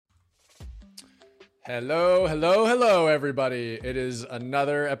Hello, hello, hello, everybody. It is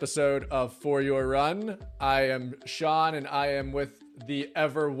another episode of For Your Run. I am Sean, and I am with the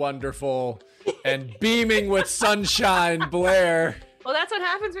ever wonderful and beaming with sunshine, Blair. Well, that's what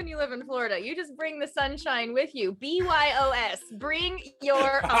happens when you live in Florida. You just bring the sunshine with you. BYOS. Bring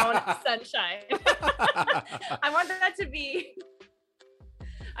your own sunshine. I want that to be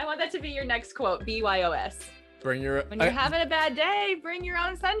your next quote. BYOS. When you're having a bad day, bring your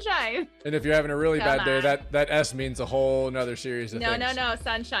own sunshine. And if you're having a really bad day, that S means a whole nother series of things. No,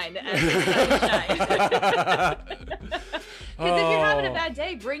 sunshine. The S is sunshine. Because if you're having a bad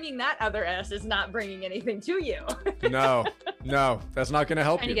day, bringing that other S is not bringing anything to you. No, that's not going to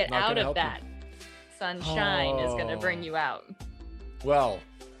help you. Trying to get out of that. Sunshine is going to bring you out. Well,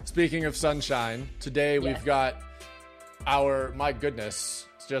 speaking of sunshine, today we've got my goodness,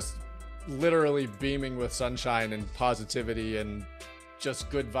 it's just literally beaming with sunshine and positivity and just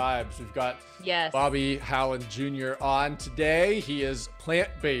good vibes. We've got Bobby Howland Jr. on today. He is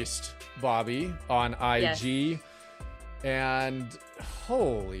plant-based Bobby on IG. And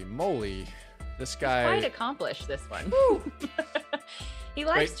holy moly, this guy... He's quite accomplished, this one. He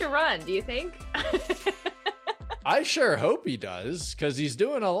likes to run, do you think? I sure hope he does, because he's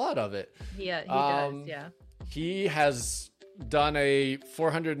doing a lot of it. Yeah, he does, yeah. He has done a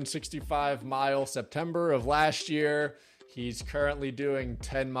 465-mile September of last year. He's currently doing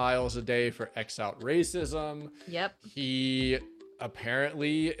 10 miles a day for X Out Racism. Yep. He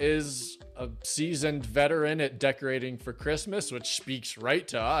apparently is a seasoned veteran at decorating for Christmas, which speaks right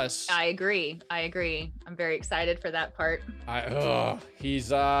to us. I agree. I'm very excited for that part.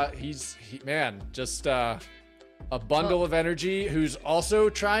 He's a bundle of energy who's also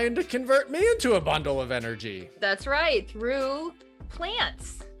trying to convert me into a bundle of energy. That's right, through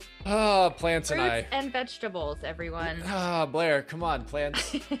plants. Plants Fruits and vegetables, everyone. Blair, come on,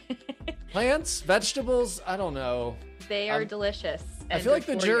 plants. Plants, vegetables, I don't know. They are delicious. I feel like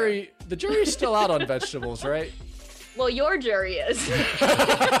the jury's still out on vegetables, right? Well, your jury is.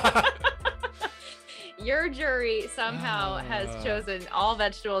 Your jury somehow has chosen all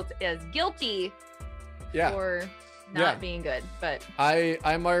vegetables as guilty for not being good. But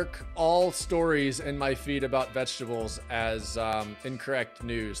I mark all stories in my feed about vegetables as incorrect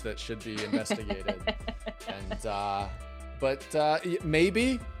news that should be investigated. And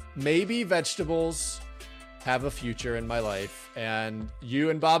maybe vegetables have a future in my life, and you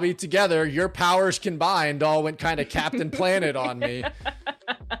and Bobby together, your powers combined, all went kind of Captain Planet on me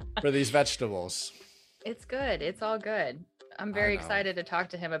for these vegetables. It's good. It's all good. I'm very excited to talk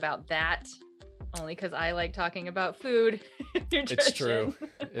to him about that, only because I like talking about food. It's true.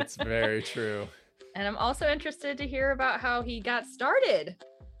 It's very true. And I'm also interested to hear about how he got started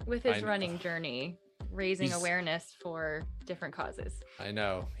with his running journey, raising awareness for different causes. I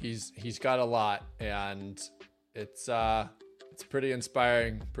know he's got a lot, and it's pretty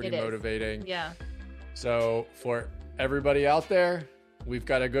inspiring, pretty motivating. Yeah. So for everybody out there, we've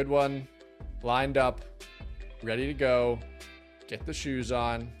got a good one lined up, ready to go. Get the shoes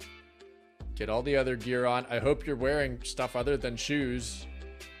on, get all the other gear on. I hope you're wearing stuff other than shoes.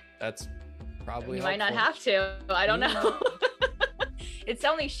 That's probably you might not have to. I don't know. It's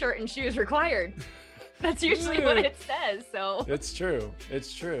only shirt and shoes required. That's usually what it says. So it's true.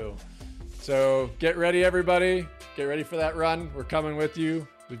 So get ready, everybody. Get ready for that run. We're coming with you.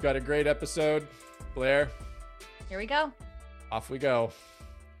 We've got a great episode. Blair, here we go. Off we go.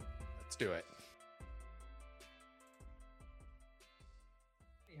 Let's do it.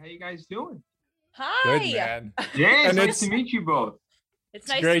 Hey, how you guys doing? Hi. Good, man. Yeah, it's nice to meet you both. It's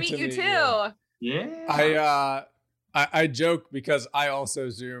nice to meet you too. Yeah. I joke because I also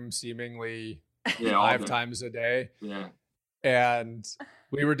Zoom seemingly 5 times a day. Yeah. And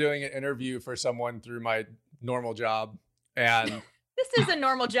we were doing an interview for someone through my normal job, and this is a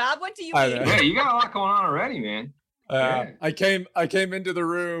normal job. What do you mean? Yeah, you got a lot going on already, man. I came into the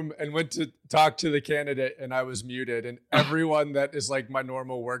room and went to talk to the candidate, and I was muted, and everyone that is like my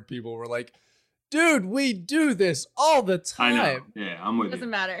normal work people were like, dude, we do this all the time. I know. Yeah, I'm with you.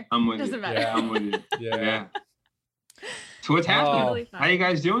 Doesn't matter. I'm with Doesn't you. matter. Yeah, I'm with you. Yeah. So what's happening? How you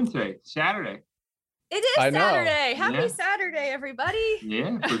guys doing today? Saturday. It is Saturday. Happy Saturday, everybody.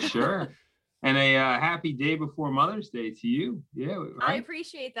 Yeah, for sure. And a happy day before Mother's Day to you. Yeah, right? I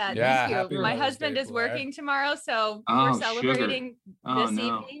appreciate that. Yeah, thank you. My husband is working tomorrow, so we're celebrating this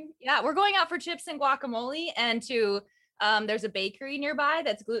evening. Yeah, we're going out for chips and guacamole, and there's a bakery nearby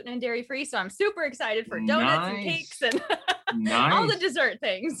that's gluten and dairy free. So I'm super excited for donuts and cakes and all the dessert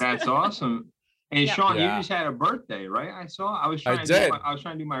things. That's awesome. And Sean, you just had a birthday, right? I was trying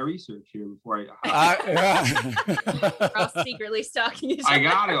to do my research here before We're all secretly stalking each other.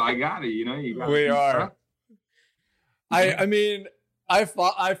 I got it. We are. I mean, I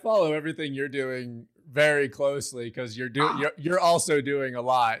follow everything you're doing very closely because you're also doing a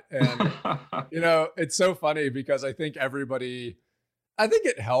lot, and it's so funny because I think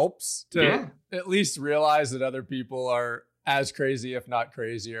it helps to at least realize that other people are as crazy, if not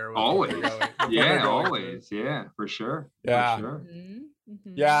crazier. Always. Always. Yeah, for sure. Yeah. For sure.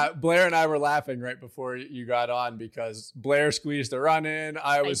 Mm-hmm. Yeah. Blair and I were laughing right before you got on because Blair squeezed a run in.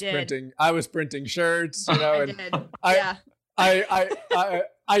 I was printing shirts, I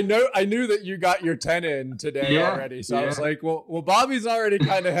knew that you got your 10 in today already. So I was like, well, Bobby's already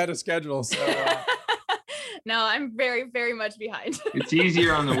kind of had a schedule. So no, I'm very, very much behind. It's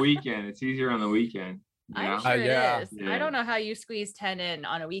easier on the weekend. I'm sure it is. Yeah. I don't know how you squeeze 10 in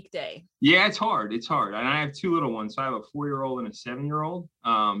on a weekday. Yeah, it's hard. And I have two little ones. So I have a 4-year-old and a 7-year-old.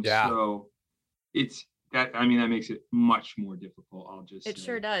 So that makes it much more difficult. It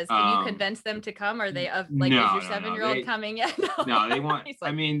sure does. Can you convince them to come? Are they is your 7-year-old coming yet? No, they want,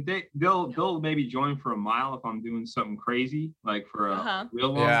 they'll maybe join for a mile if I'm doing something crazy, like for a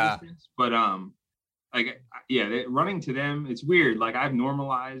real long distance. But running to them, it's weird. Like I've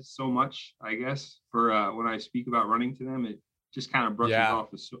normalized so much, I guess, for when I speak about running to them, it just kind of brushes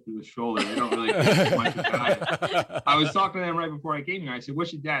off the shoulder. They don't really think much about it. I was talking to them right before I came here. I said,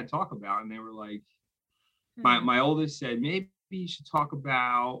 "What's your dad talk about?" And they were like, my oldest said, "Maybe you should talk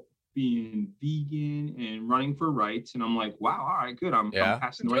about being vegan and running for rights." And I'm like, "Wow, all right, good. I'm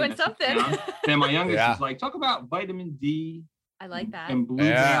passing the doing something." Then my youngest is like, "Talk about vitamin D." I like that. And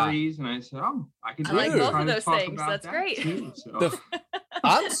blueberries. And I said, I can like both of those things. That's great. Too, so.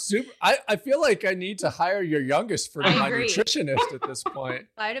 I feel like I need to hire your youngest for my nutritionist at this point.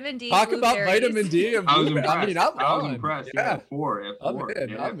 Vitamin D. Talk about vitamin D and blueberries. I was impressed. Yeah, four.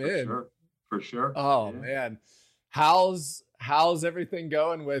 I'm in. For sure. Oh man. How's everything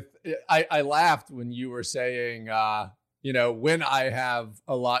going with I laughed when you were saying when I have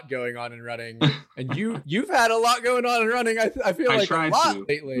a lot going on in running, and you've had a lot going on in running. I feel like a lot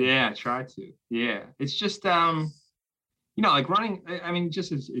lately. Yeah, I try to. Yeah, it's just like running. I mean,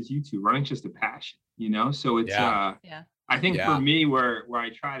 just as you two, running's just a passion. So it's I think for me, where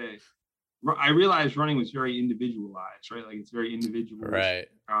I realized running was very individualized, right? Like it's very individual, right?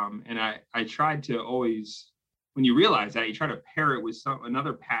 And I tried to always, when you realize that, you try to pair it with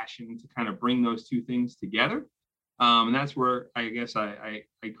another passion to kind of bring those two things together. And that's where I guess I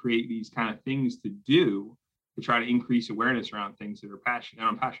create these kind of things to do to try to increase awareness around things that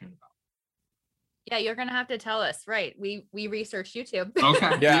I'm passionate about. Yeah, you're gonna have to tell us, right? We researched YouTube.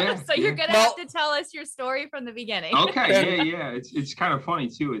 Okay. Yeah. So you're gonna have to tell us your story from the beginning. Okay. Yeah. It's kind of funny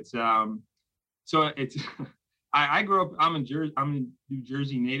too. It's I grew up. I'm a New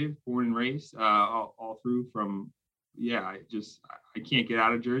Jersey native, born and raised, all through from. Yeah, I can't get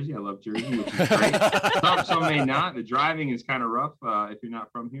out of Jersey. I love Jersey, which is great. Some may not. The driving is kind of rough if you're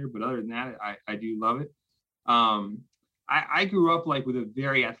not from here, but other than that, I do love it. I grew up like with a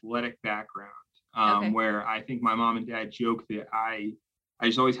very athletic background, where I think my mom and dad joked that I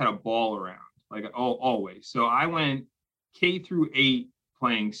just always had a ball around, like always. So I went K through 8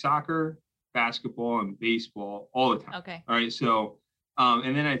 playing soccer, basketball, and baseball all the time. Okay. All right. So,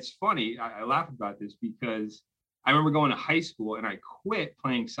 and then it's funny. I laugh about this because I remember going to high school and I quit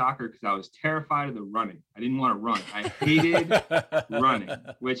playing soccer because I was terrified of the running. I didn't want to run. I hated running,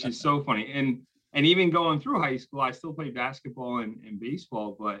 which is so funny. And even going through high school, I still played basketball and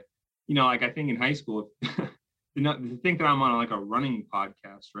baseball. But, like I think in high school, to think that I'm on like a running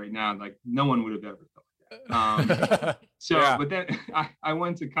podcast right now, like no one would have ever thought that. But then I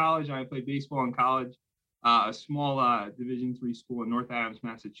went to college and I played baseball in college, a small Division III school in North Adams,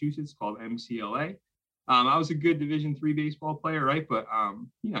 Massachusetts called MCLA. I was a good Division III baseball player, right? But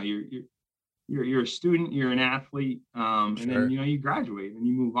you're a student, you're an athlete, and then you graduate and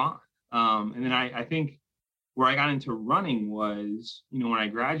you move on. And then I think where I got into running was, when I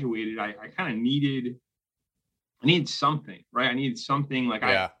graduated, I kind of needed something, right? I needed something like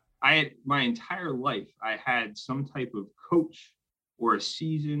I had my entire life. I had some type of coach or a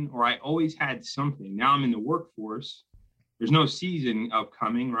season, or I always had something. Now I'm in the workforce. There's no season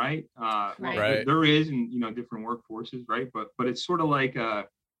upcoming, right? Right. There is in different workforces, right? But it's sort of like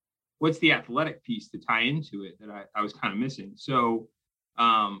what's the athletic piece to tie into it that I was kind of missing. So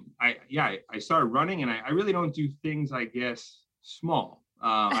I started running, and I really don't do things, I guess, small.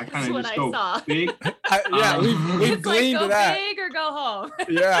 I kind of just go big. We've gleaned like, go that. Big or go home.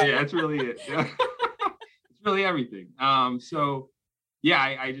 Yeah, that's really it. Yeah. It's really everything. So yeah,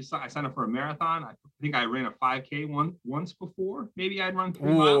 I signed up for a marathon. I think I ran a 5K once before. Maybe I'd run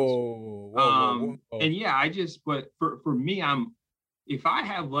 3 miles. Whoa. And yeah, but for me, if I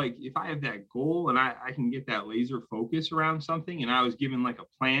have that goal and I can get that laser focus around something, and I was given like a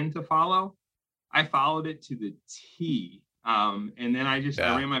plan to follow, I followed it to the T. And then I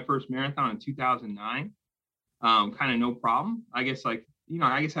ran my first marathon in 2009. Kind of no problem. I guess I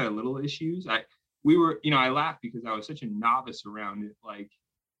had a little issues. I laughed because I was such a novice around it. Like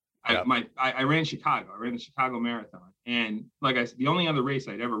I ran Chicago. I ran the Chicago Marathon. And like I said, the only other race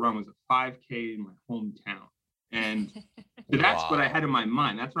I'd ever run was a 5K in my hometown. And so that's what I had in my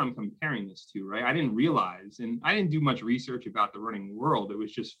mind. That's what I'm comparing this to, right? I didn't realize, and I didn't do much research about the running world. It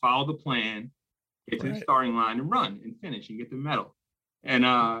was just follow the plan, get to the starting line and run and finish and get the medal. And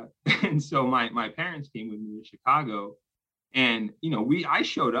and so my parents came with me to Chicago, and I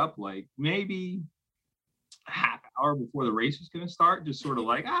showed up like maybe a half hour before the race was going to start, just sort of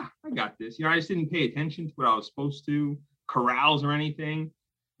like, I got this. I just didn't pay attention to what I was supposed to, corrals or anything.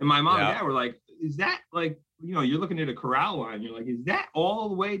 And my mom and dad were like, is that like, you're looking at a corral line, you're like, is that all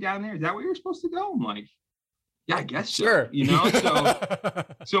the way down there? Is that where you're supposed to go? I'm like, yeah, I guess sure. So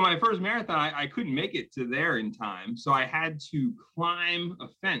so my first marathon, I couldn't make it to there in time. So I had to climb a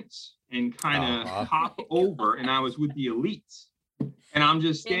fence and kind of hop over, and I was with the elites. And I'm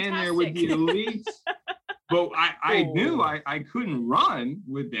just standing there with the elites. But I knew I couldn't run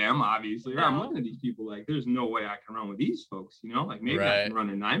with them, obviously. No. I'm looking at these people like, there's no way I can run with these folks, like maybe I can run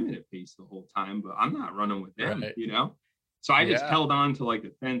a 9-minute pace the whole time, but I'm not running with them, So I just held on to like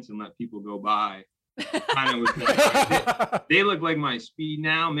the fence and let people go by. Kind of was like, they look like my speed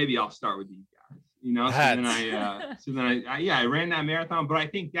now. Maybe I'll start with these guys, So then I ran that marathon. But I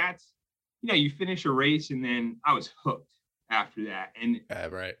think that's, you finish a race, and then I was hooked after that. And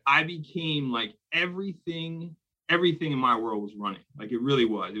I became like everything in my world was running. Like it really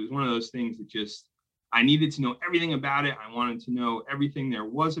was. It was one of those things that just, I needed to know everything about it. I wanted to know everything there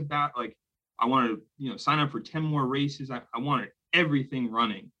was about. Like I wanted to, sign up for 10 more races. I wanted everything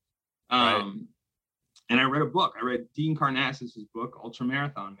running. And I read a book. I read Dean Karnazes's book, Ultra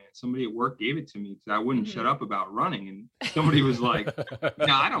Marathon Man. Somebody at work gave it to me because I wouldn't shut up about running. And somebody was like,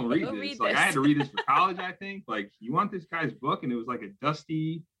 no, I don't read this. I had to read this for college, I think. Like, you want this guy's book? And it was like a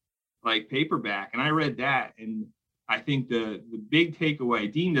dusty, like, paperback. And I read that. And I think the big takeaway,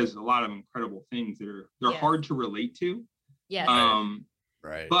 Dean does a lot of incredible things that they're hard to relate to. Yes.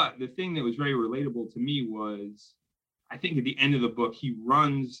 But the thing that was very relatable to me was, I think at the end of the book, he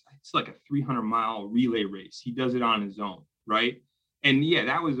runs, it's like a 300-mile relay race. He does it on his own, right? And yeah,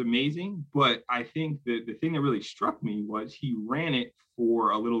 that was amazing. But I think the thing that really struck me was he ran it for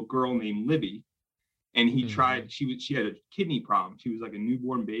a little girl named Libby. And he tried, she had a kidney problem. She was like a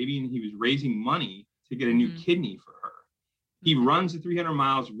newborn baby, and he was raising money to get a new kidney for her. He runs the 300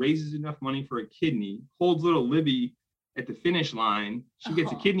 miles, raises enough money for a kidney, holds little Libby at the finish line. She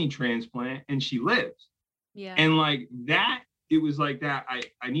gets a kidney transplant, and she lives. Yeah. And like that, it was like that.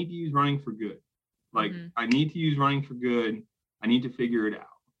 I need to use running for good. Like I need to use running for good. I need to figure it out.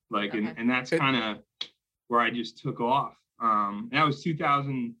 Like, and that's kind of where I just took off. And that was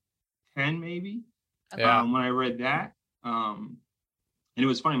 2010, maybe, when I read that. And it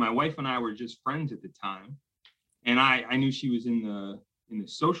was funny. My wife and I were just friends at the time, and I knew she was in the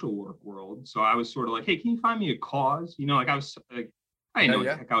social work world. So I was sort of like, hey, can you find me a cause? Like I was like, I didn't know what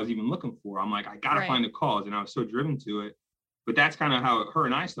the heck I was even looking for. I'm like, I got to find a cause. And I was so driven to it. But that's kind of how her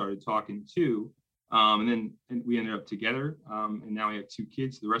and I started talking too. And then we ended up together. And now we have 2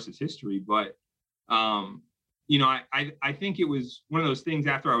 kids. The rest is history. But, I think it was one of those things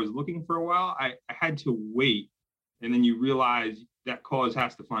after I was looking for a while, I had to wait. And then you realize that cause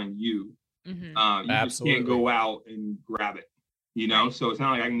has to find you. You just can't go out and grab it, So it's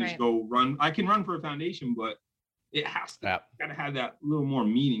not like I can just go run. I can run for a foundation, but it has to got to have that little more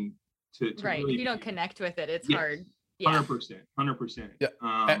meaning to really, if you don't connect with it, it's hard. 100%.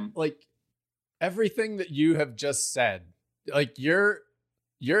 Yeah. Like everything that you have just said, like your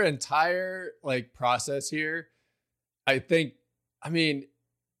entire like process here, I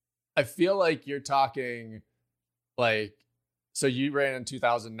feel like you're talking like, so you ran in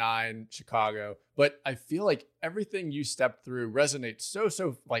 2009 Chicago, but I feel like everything you stepped through resonates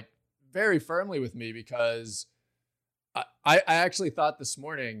so like very firmly with me, because I actually thought this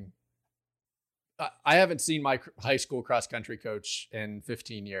morning, I haven't seen my high school cross country coach in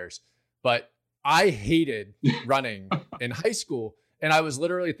 15 years, but I hated running in high school. And I was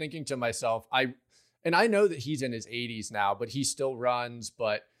literally thinking to myself, I know that he's in his 80s now, but he still runs.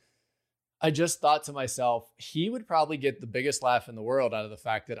 But I just thought to myself, he would probably get the biggest laugh in the world out of the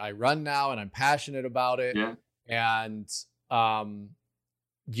fact that I run now and I'm passionate about it. Yeah. And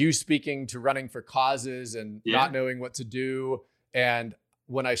you speaking to running for causes and not knowing what to do. And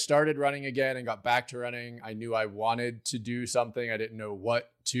when I started running again and got back to running, I knew I wanted to do something. I didn't know what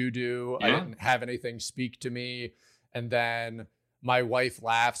to do. I didn't have anything speak to me. And then my wife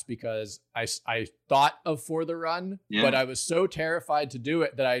laughs because I thought of For the Run, but I was so terrified to do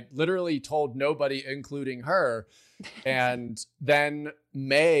it that I literally told nobody, including her. And then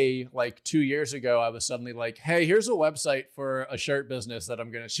May, like 2 years ago, I was suddenly like, hey, here's a website for a shirt business that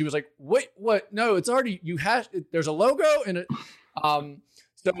she was like, wait, what? No, it's already, there's a logo and it,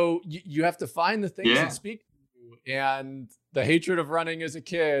 so you have to find the things that speak to you, and the hatred of running as a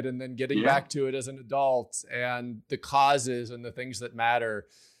kid and then getting back to it as an adult, and the causes and the things that matter.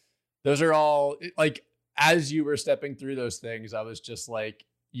 Those are all like, as you were stepping through those things, I was just like,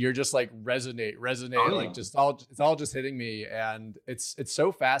 you're just like resonate, like it's all just hitting me. And it's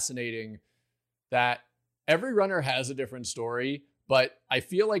so fascinating that every runner has a different story, but I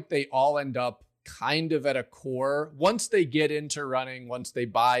feel like they all end up kind of at a core. Once they get into running, once they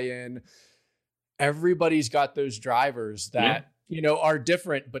buy in, everybody's got those drivers that, are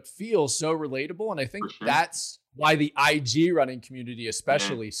different, but feel so relatable. And I think that's why the IG running community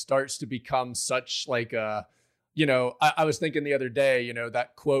especially starts to become such like a, I was thinking the other day,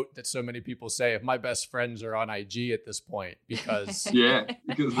 that quote that so many people say, if my best friends are on IG at this point, because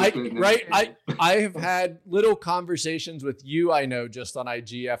I have had little conversations with you, I know, just on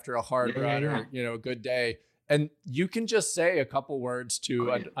IG after a hard run or, a good day. And you can just say a couple words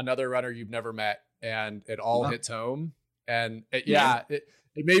to another runner you've never met, and it all hits home. And it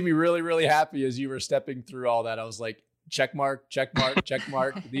made me really, really happy as you were stepping through all that. I was like, check mark.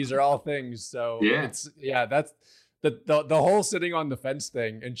 These are all things. So that's the whole sitting on the fence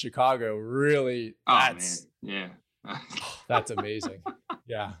thing in Chicago. Really, that's amazing.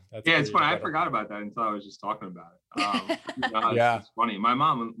 It's funny. I forgot about that until I was just talking about it. It's funny. My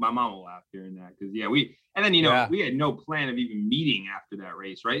mom will laugh hearing that because we had no plan of even meeting after that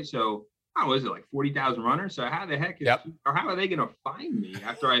race, right? So how was it, like 40,000 runners? So how the heck or how are they going to find me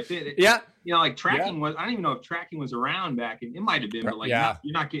after I fit? Like tracking was, I don't even know if tracking was around back, and it might've been, but like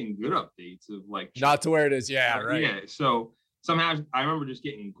you're not getting good updates of like not to where it is. Right. Yeah. So somehow I remember just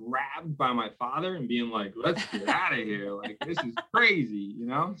getting grabbed by my father and being like, let's get out of here. Like, this is crazy,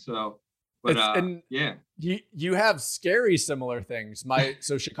 So, but you have scary similar things.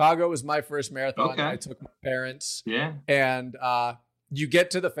 So Chicago was my first marathon. I took my parents. And, you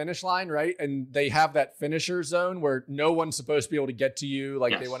get to the finish line, right? And they have that finisher zone where no one's supposed to be able to get to you.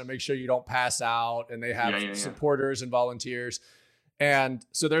 Like they want to make sure you don't pass out, and they have supporters and volunteers. And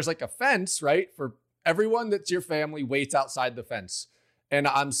so there's like a fence, right? For everyone that's your family waits outside the fence. And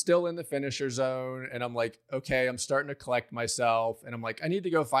I'm still in the finisher zone, and I'm like, okay, I'm starting to collect myself. And I'm like, I need to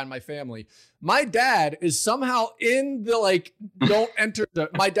go find my family. My dad is somehow in the like, don't enter.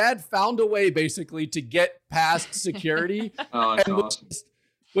 My dad found a way basically to get past security.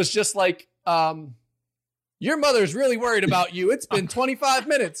 Was just like, your mother's really worried about you. It's been 25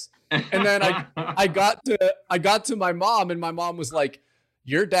 minutes. And then I got to my mom, and my mom was like,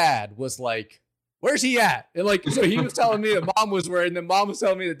 your dad was like, where's he at? And like, so he was telling me that mom was worried, and then mom was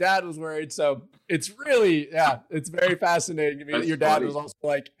telling me that dad was worried. So it's really, it's very fascinating to me that your dad was also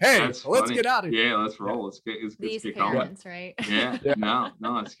like, hey, let's get out of here. Yeah, let's roll. Let's get these parents, right? Yeah.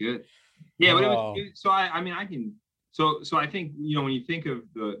 No, it's good. Yeah, but so I think, when you think of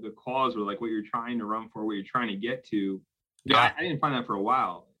the cause or like what you're trying to run for, what you're trying to get to, I didn't find that for a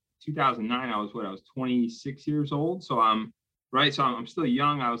while. 2009, I was 26 years old. So I'm still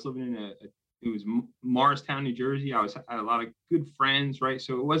young. I was living in it was Morristown, New Jersey. I had a lot of good friends, right?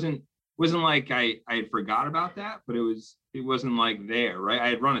 So it wasn't like I had forgot about that, but it wasn't like there, right? I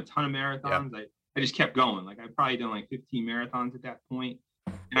had run a ton of marathons. I just kept going. Like I'd probably done like 15 marathons at that point.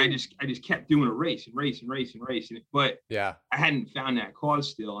 And I just kept doing a race. But I hadn't found that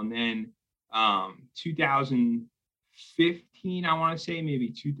cause still. And then 2015, I want to say, maybe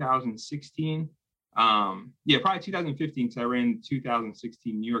 2016. Probably 2015, because I ran the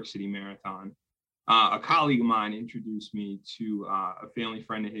 2016 New York City Marathon. A colleague of mine introduced me to a family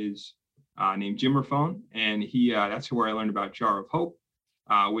friend of his named Jim Raffone, and that's where I learned about Jar of Hope,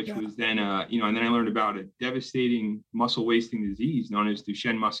 which was then, and then I learned about a devastating muscle wasting disease known as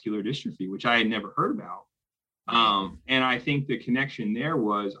Duchenne muscular dystrophy, which I had never heard about. And I think the connection there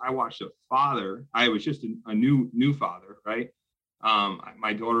was I watched a father. I was just a new father, right?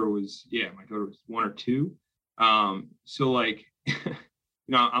 My daughter was 1 or 2. So like,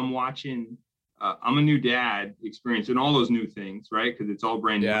 I'm watching, I'm a new dad experiencing all those new things, right? Because it's all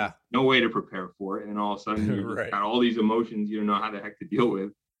brand new, no way to prepare for it. And all of a sudden you got all these emotions you don't know how the heck to deal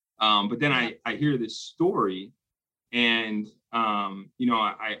with. But then I hear this story, and you know,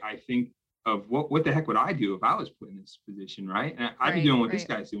 I think of what the heck would I do if I was put in this position, right? And I'd be doing what this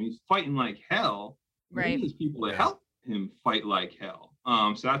guy's doing. He's fighting like hell. Right. These people to help him fight like hell.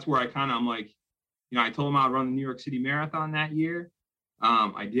 So that's where I'm like, you know, I told him I'd run the New York City Marathon that year.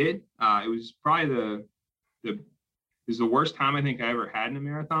 I did. It was probably it was the worst time I think I ever had in a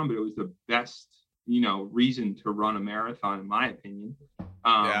marathon, but it was the best, you know, reason to run a marathon, in my opinion.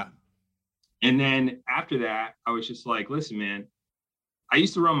 And then after that, I was just like, listen, man, I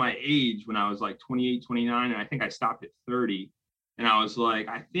used to run my age when I was like 28, 29, and I think I stopped at 30. And I was like,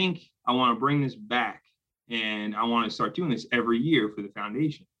 I think I want to bring this back, and I want to start doing this every year for the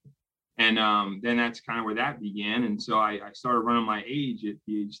foundation. And then that's kind of where that began. And so I started running my age at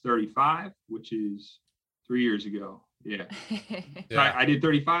the age 35, which is 3 years ago. Yeah. So I did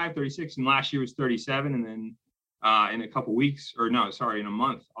 35, 36, and last year was 37. And then in a couple weeks, or no, sorry, in a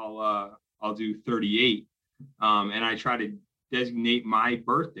month, I'll do 38. And I try to designate my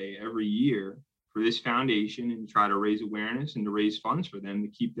birthday every year for this foundation and try to raise awareness and to raise funds for them to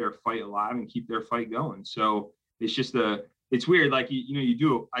keep their fight alive and keep their fight going. So it's just it's weird. Like,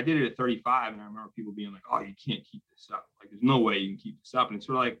 I did it at 35, and I remember people being like, oh, you can't keep this up. Like, there's no way you can keep this up. And it's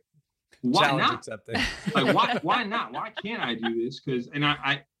sort of like, why challenge not? Accepted. Like, why not? Why can't I do this? And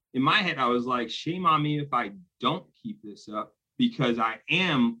I in my head, I was like, shame on me if I don't keep this up, because I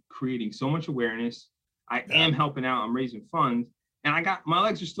am creating so much awareness. I am helping out. I'm raising funds, and my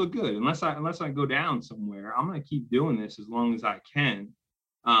legs are still good. Unless I go down somewhere, I'm going to keep doing this as long as I can.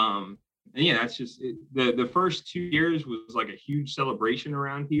 And yeah, that's just it. The first 2 years was like a huge celebration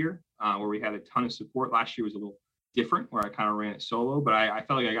around here, where we had a ton of support. Last year was a little different, where I kind of ran it solo, but I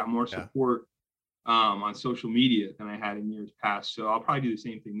felt like I got more support on social media than I had in years past. So I'll probably do the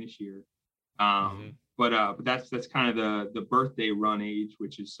same thing this year. But that's kind of the birthday run age,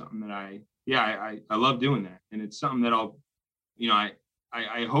 which is something that I love doing that. And it's something that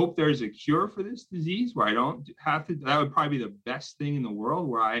I hope there's a cure for this disease where I don't have to. That would probably be the best thing in the world,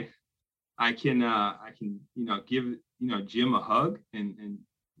 where I can give Jim a hug and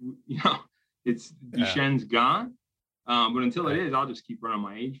it's Duchenne's gone. But until it is, I'll just keep running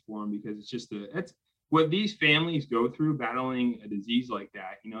my age for him, because it's what these families go through battling a disease like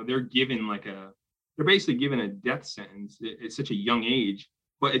that. They're basically given a death sentence at such a young age,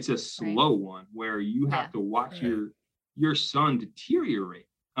 but it's a slow one where you have to watch your son deteriorate.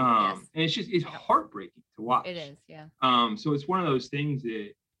 And it's heartbreaking to watch. It is, so it's one of those things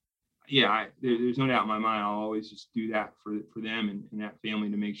that, there's no doubt in my mind, I'll always just do that for them and that family,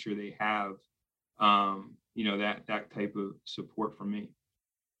 to make sure they have, that type of support from me.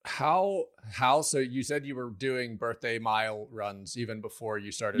 How so you said you were doing birthday mile runs even before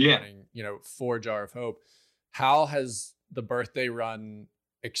you started running, for Jar of Hope. How has the birthday run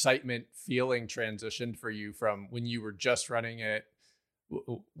excitement feeling transitioned for you from when you were just running it?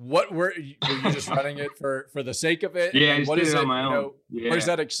 What were you just running it for the sake of it? Yeah, what is it on my own. Where's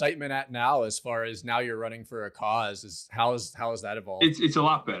that excitement at now, as far as now you're running for a cause? How has that evolved? It's a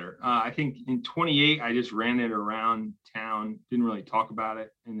lot better. I think in 28 I just ran it around town, didn't really talk about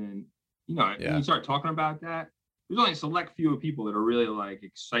it, and then when you start talking about that, there's only a select few of people that are really like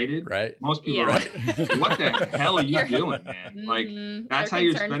excited. Right. Most people are like, what the hell are you doing, man? Like, that's how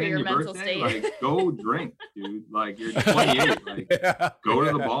you're spending your birthday? Like, go drink, dude. Like, you're 28. Like, go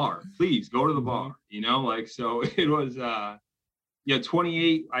to the bar. Please go to the bar. So it was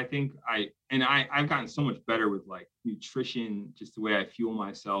 28, I think I've gotten so much better with like nutrition, just the way I fuel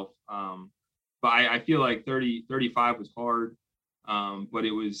myself. But I feel like 35 was hard. But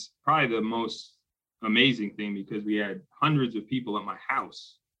it was probably the most amazing thing, because we had hundreds of people at my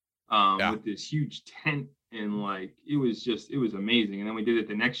house with this huge tent, and like it was amazing. And then we did it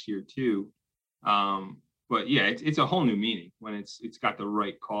the next year too. But yeah, it's a whole new meaning when it's got the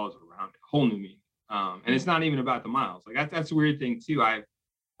right cause around it. Whole new meaning. And it's not even about the miles. Like that's a weird thing too.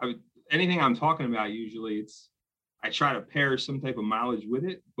 Anything I'm talking about, usually I try to pair some type of mileage with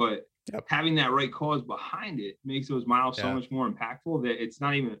it, but having that right cause behind it makes those miles so much more impactful, that it's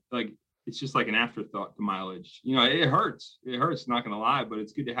not even like, it's just like an afterthought to mileage. It hurts. It hurts, not going to lie, but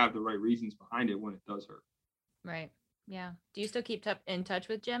it's good to have the right reasons behind it when it does hurt. Right. Yeah. Do you still keep in touch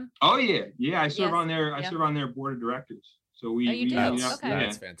with Jim? Oh yeah. Yeah. I serve on their board of directors. So we do? Okay. That's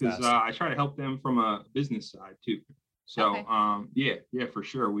fantastic. Because I try to help them from a business side too. So, for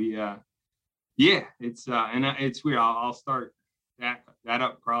sure. It's it's weird. I'll start that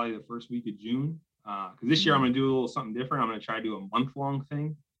up probably the first week of June. Cause this year I'm going to do a little something different. I'm going to try to do a month-long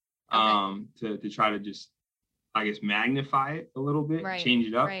thing. To try to just, I guess, magnify it a little bit, change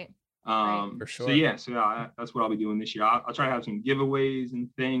it up. For sure. So that's what I'll be doing this year. I'll try to have some giveaways and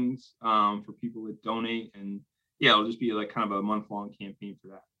things for people that donate, and yeah, it'll just be like kind of a month-long campaign for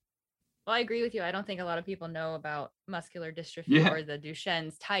that. Well, I agree with you. I don't think a lot of people know about muscular dystrophy or the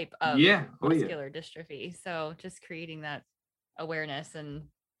Duchenne's type of muscular dystrophy. So just creating that awareness and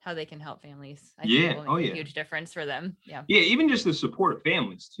how they can help families, I think will make a huge difference for them. Yeah. Yeah, even just the support of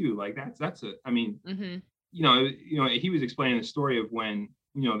families too. Like that's a, I mean, you know, he was explaining the story of when,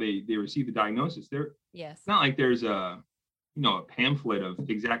 you know, they received the diagnosis. It's not like there's a, you know, a pamphlet of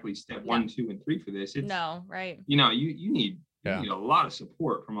exactly step 1, 2, and 3 for this. It's you know, you need a lot of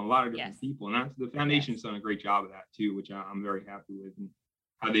support from a lot of different people, and that's the foundation's done a great job of that too, which I'm very happy with, and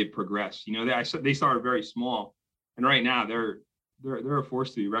how they've progressed. You know, they started very small, and right now they're a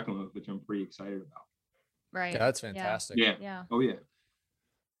force to be reckoned with, which I'm pretty excited about. Right. Yeah, that's fantastic. Yeah. Oh yeah.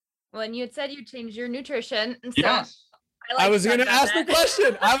 Well, and you had said you changed your nutrition. So yes. I was going to ask the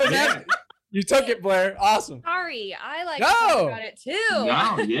question. I was asking. You took it, Blair. Awesome. Sorry, I like to talk about it too. No,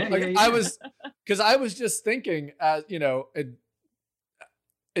 I was just thinking, you know,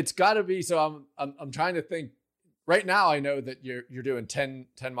 it's got to be. So I'm trying to think. Right now, I know that you're doing 10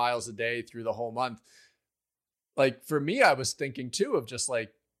 miles a day through the whole month. Like for me, I was thinking too of just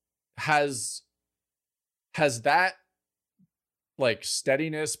like, has that like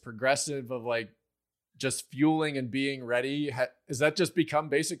steadiness, progressive of like just fueling and being ready, has that just become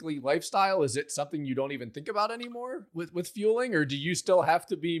basically lifestyle? Is it something you don't even think about anymore with fueling, or do you still have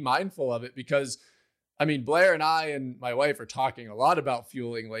to be mindful of it? Because I mean, Blair and I and my wife are talking a lot about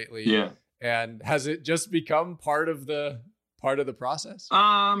fueling lately. Yeah. And has it just become part of the process?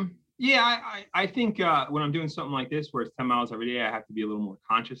 Yeah, I think when I'm doing something like this, where it's 10 miles every day, I have to be a little more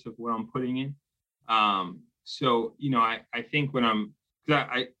conscious of what I'm putting in. So, you know, I think when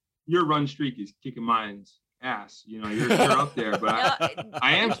your run streak is kicking mine's ass. You know, you're up there, but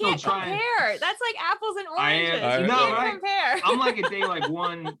I am still trying. Compare. That's like apples and oranges. You can't compare. I'm like a day like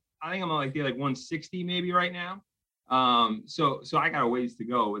one. I think I'm like day like 160 maybe right now. So I got a ways to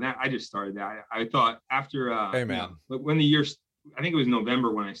go, and I just started that. I thought after hey man, you know, when the year, I think it was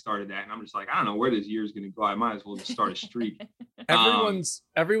November when I started that, and I'm just like, I don't know where this year is going to go. I might as well just start a streak.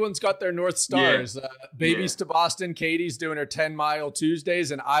 Everyone's got their North Stars. Babies to Boston. Katie's doing her 10-mile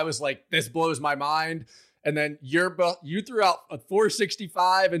Tuesdays, and I was like, this blows my mind. And then you threw out a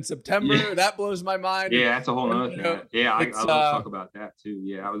 465 in September. Yeah. That blows my mind. Yeah, that's a whole other thing. Yeah, I love to talk about that too.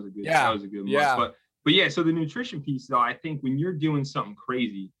 Yeah, that was a good month. But yeah, so the nutrition piece though, I think when you're doing something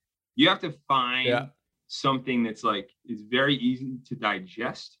crazy, you have to find something that's like is very easy to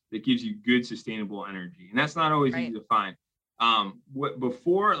digest, that gives you good sustainable energy. And that's not always easy to find.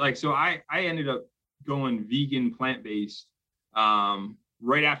 So I ended up going vegan, plant-based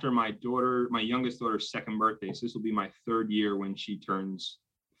right after my youngest daughter's second birthday. So this will be my third year when she turns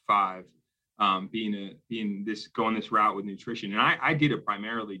 5, going this route with nutrition. And I did it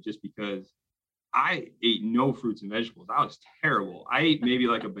primarily just because I ate no fruits and vegetables. I was terrible. I ate maybe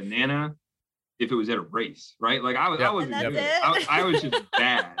like a banana if it was at a race, right? Like I was just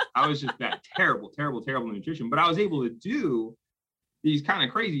bad. I was just bad. Terrible nutrition. But I was able to do these kind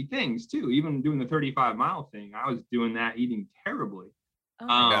of crazy things too. Even doing the 35-mile thing, I was doing that, eating terribly.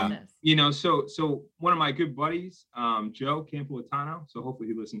 You know, so one of my good buddies, Joe Campolitano, so hopefully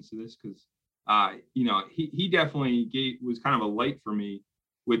he listens to this, because you know, he definitely was kind of a light for me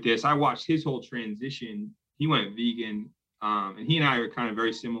with this. I watched his whole transition. He went vegan, and he and I are kind of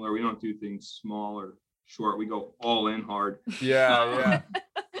very similar. We don't do things small or short. We go all in hard. Yeah.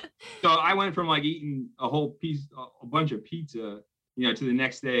 So I went from like eating a bunch of pizza, you know, to the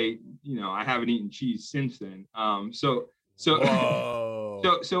next day, you know, I haven't eaten cheese since then. So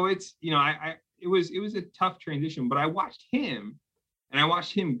it's, you know, it was a tough transition, but I watched him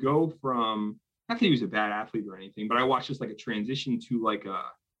go from, not that he was a bad athlete or anything, but I watched just like a transition to like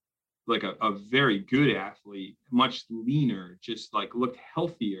a very good athlete, much leaner, just like looked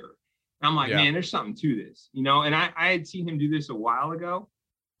healthier. And I'm like, man, there's something to this, you know? And I had seen him do this a while ago.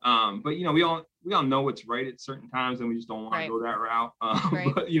 But you know, we all know what's right at certain times, and we just don't want to go that route.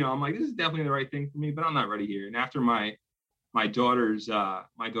 But you know, I'm like, this is definitely the right thing for me, but I'm not ready here. And after my daughter's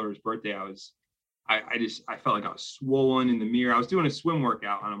birthday, I felt like I was swollen in the mirror. I was doing a swim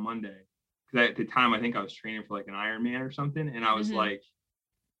workout on a Monday, because at the time I think I was training for like an Ironman or something, and I was like,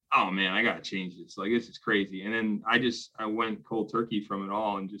 oh man, I gotta change this. Like, this is crazy. And then I went cold turkey from it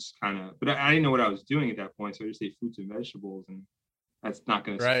all, and just kind of, but I didn't know what I was doing at that point, so I just ate fruits and vegetables, and that's not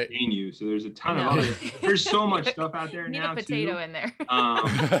going to sustain you. So there's a ton of other, there's so much stuff out there now. Need a potato in there.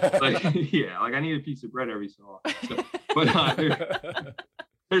 Like I need a piece of bread every so often. So, but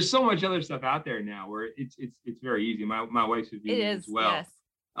there's so much other stuff out there now where it's very easy. My wife's a vegan as well. Yes.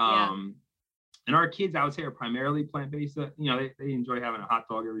 And our kids, I would say, are primarily plant-based. They enjoy having a hot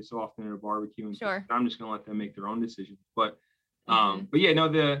dog every so often at a barbecue. And sure. I'm just going to let them make their own decisions. But yeah,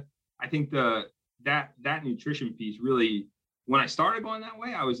 no, I think that nutrition piece really, when I started going that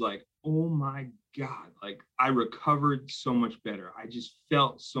way, I was like, oh my God, like I recovered so much better. I just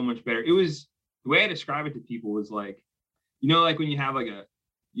felt so much better. It was, the way I describe it to people was like, like when you have like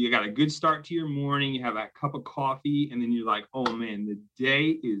you got a good start to your morning, you have that cup of coffee, and then you're like, oh man, the day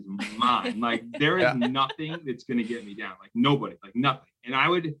is mine. Like there is nothing that's going to get me down. Like nobody, like nothing. And I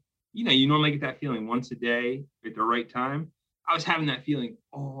would, you normally get that feeling once a day at the right time. I was having that feeling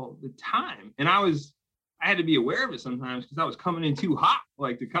all the time. And I had to be aware of it sometimes because I was coming in too hot.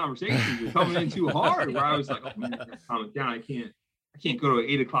 Like the conversations were coming in too hard, where I was like, oh man, I gotta calm it down. I can't go to an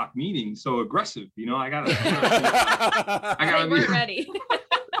 8 o'clock meeting so aggressive. I gotta they weren't ready.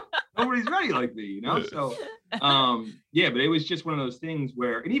 Nobody's ready like me, So yeah, but it was just one of those things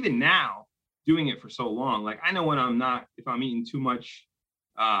where, and even now doing it for so long, like I know when if I'm eating too much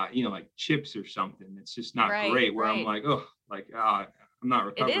like chips or something, it's just not great, where I'm like, oh, like I'm not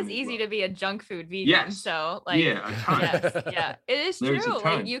recovering. It is easy to be a junk food vegan. Yes. So like, yeah, a ton. Yes, yeah, it is true.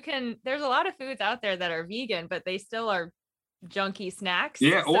 Like there's a lot of foods out there that are vegan, but they still are junky snacks.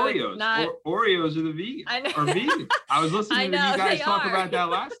 Yeah, so Oreos. Oreos are the vegan. I know. Are vegan. I was listening to you guys talk about that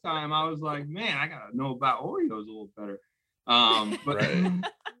last time. I was like, man, I gotta know about Oreos a little better.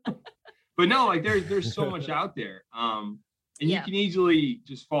 But no, like there's so much out there. And you can easily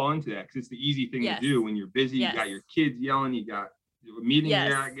just fall into that because it's the easy thing to do when you're busy. You got your kids yelling, you got a meeting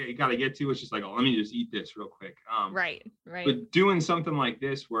you got to get to. It's just like, oh, let me just eat this real quick. Right. But doing something like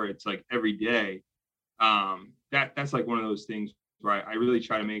this where it's like every day, that's like one of those things where I really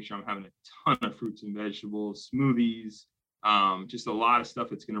try to make sure I'm having a ton of fruits and vegetables, smoothies, just a lot of stuff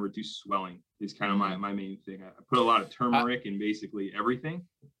that's going to reduce swelling is kind of my main thing. I put a lot of turmeric in basically everything,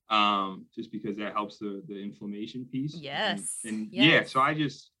 just because that helps the inflammation piece. Yes. And yeah, so I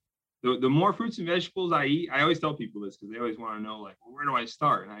just, the more fruits and vegetables I eat, I always tell people this because they always want to know, like, well, where do I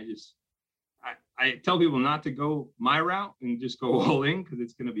start? And I tell people not to go my route and just go all in because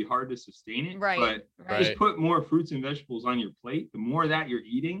it's going to be hard to sustain it. Right. But just put more fruits and vegetables on your plate. The more that you're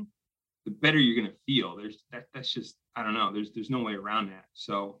eating, the better you're going to feel. That's just, I don't know. There's no way around that.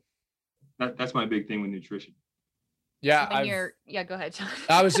 So that's my big thing with nutrition. Yeah. Go ahead, John.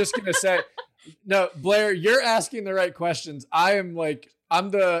 I was just going to say, no, Blair, you're asking the right questions. I'm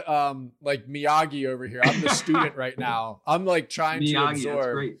the like Miyagi over here. I'm the student right now. I'm like trying to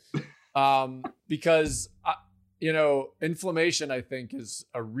absorb. That's great. Because inflammation, I think, is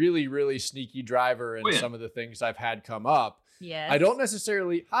a really, really sneaky driver in some of the things I've had come up. Yes. I don't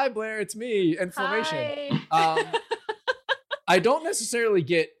necessarily, hi Blair, it's me, inflammation. I don't necessarily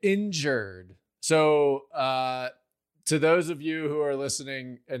get injured. So to those of you who are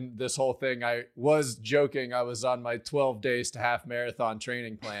listening and this whole thing, I was joking. I was on my 12 days to half marathon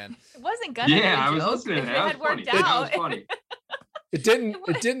training plan. It wasn't gonna be a joke. I was listening. That was funny. It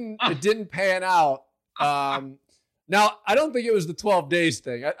didn't pan out. Now I don't think it was the 12 days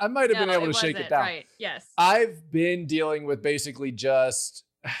thing. I might have been able to shake it down. Right. Yes. I've been dealing with basically just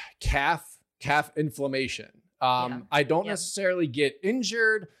calf inflammation. I don't necessarily get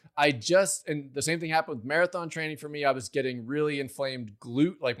injured. And the same thing happened with marathon training for me. I was getting really inflamed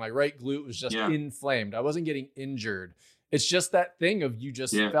glute, like my right glute was just inflamed. I wasn't getting injured. It's just that thing of you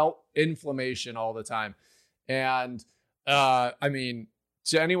just felt inflammation all the time. And I mean,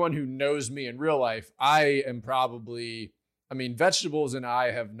 to anyone who knows me in real life, I am probably, vegetables and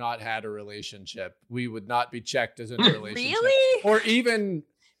I have not had a relationship. We would not be checked as in a relationship. Really? Or even...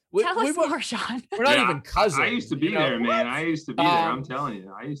 Tell us more, Sean. We're not even cousins. I used to be there, man. I used to be there. I'm telling you.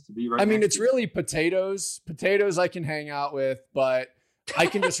 I used to be right it's really potatoes. Potatoes I can hang out with, but I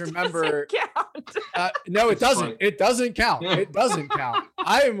can just remember. Count. No, it doesn't. It doesn't count. It doesn't count.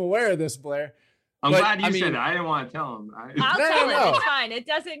 I am aware of this, Blair. I'm glad you said it. I didn't want to tell him. I'll tell him. It's fine. It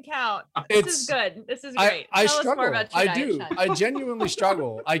doesn't count. This is good. This is great. I tell struggle. us more about your diet, Sean. I genuinely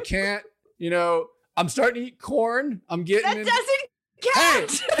struggle. I can't, I'm starting to eat corn. I'm getting That doesn't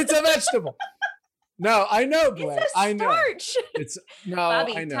count. Hey, it's a vegetable. No, I know, Blair. It's a starch.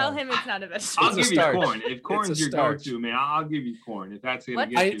 Bobby, I know. Tell him it's not a vegetable. I'll give you corn. If corn's your go-to, man, I'll give you corn. If that's gonna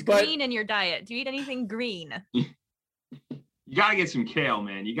get you. What's green in your diet? Do you eat anything green? You gotta get some kale,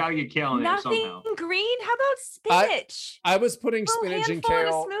 man. You gotta get kale in there somehow. Nothing green? How about spinach? I was putting spinach and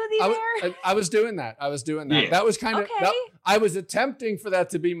kale. I was doing that. Yeah. That was kind of. I was attempting for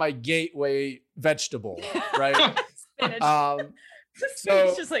that to be my gateway vegetable, right? Spinach.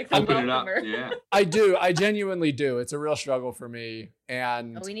 So just like open it up. Yeah. I do. I genuinely do. It's a real struggle for me.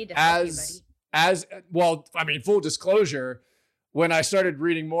 And we need to help you, buddy. as well, full disclosure, when I started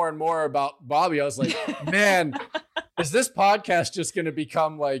reading more and more about Bobby, I was like, man, is this podcast just going to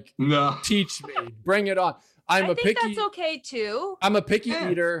become like, no, teach me, bring it on? I think that's okay too. I'm a picky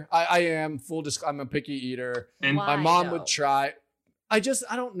eater. I am I'm a picky eater. And my mom would try. I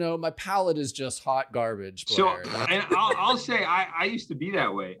don't know. My palate is just hot garbage. Blair. So, and I'll say, I used to be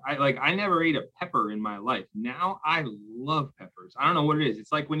that way. I never ate a pepper in my life. Now I love peppers. I don't know what it is.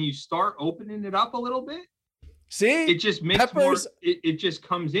 It's like when you start opening it up a little bit, see, it just makes peppers, it just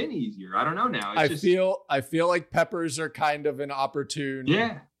comes in easier. I don't know now. I feel like peppers are kind of an opportune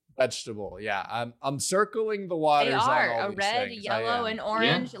vegetable. Yeah. I'm circling the waters. They are a red, yellow, and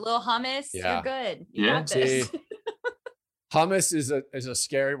orange, a little hummus. Yeah. You're good. You got this. See, hummus is a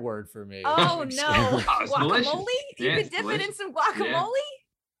scary word for me. Oh no. Guacamole? You could dip it in some guacamole?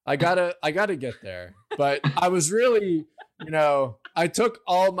 Yeah. I gotta get there. But I was really, I took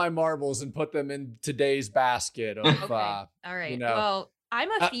all my marbles and put them in today's basket of okay. All right. Well, I'm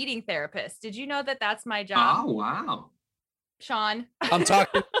a feeding therapist. Did you know that that's my job? Oh wow. Sean. I'm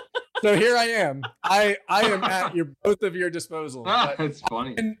talking. So here I am. I am at both of your disposal. That's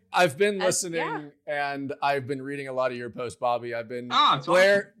funny. And I've been listening and I've been reading a lot of your posts, Bobby. I've been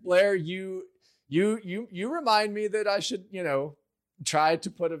Blair, you remind me that I should, try to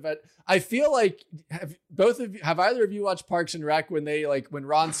put I feel like have either of you watched Parks and Rec when when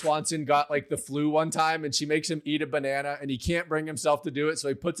Ron Swanson got the flu one time and she makes him eat a banana and he can't bring himself to do it, so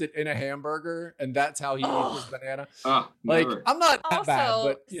he puts it in a hamburger and that's how he eats his banana. I'm not that bad,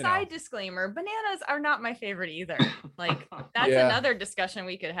 but side disclaimer, bananas are not my favorite either. That's another discussion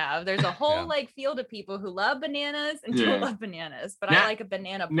we could have. There's a whole field of people who love bananas and don't love bananas, but I like a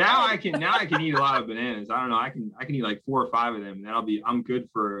banana bread. Now I can eat a lot of bananas. I don't know, I can eat 4 or 5 of them and I'm good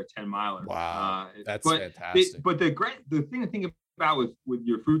for a 10-miler. Wow, that's fantastic. But the thing to think about with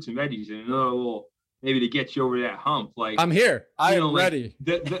your fruits and veggies, and another little maybe to get you over that hump, I'm here. I am ready.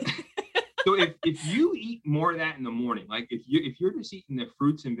 So if you eat more of that in the morning, if you're just eating the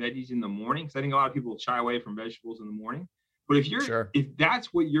fruits and veggies in the morning, because I think a lot of people shy away from vegetables in the morning, but if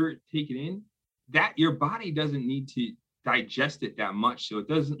that's what you're taking in, that your body doesn't need to digest it that much, so it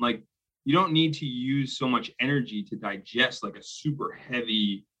doesn't you don't need to use so much energy to digest a super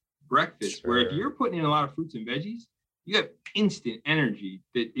heavy breakfast. Where if you're putting in a lot of fruits and veggies, you have instant energy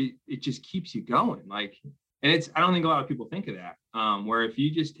that it just keeps you going. And I don't think a lot of people think of that. Where if you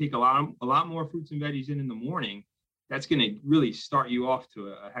just take a lot more fruits and veggies in the morning, that's going to really start you off to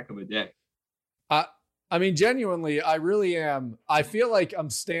a heck of a day. I mean, genuinely, I really am. I feel like I'm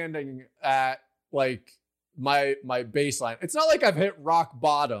standing at my baseline. It's not like I've hit rock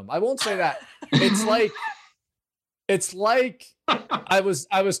bottom. I won't say that. It's like I was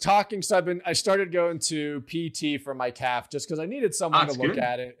talking. So I started going to PT for my calf just because I needed someone to look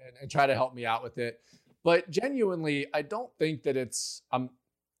at it and try to help me out with it. But genuinely, I don't think that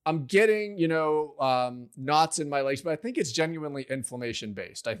I'm getting, knots in my legs, but I think it's genuinely inflammation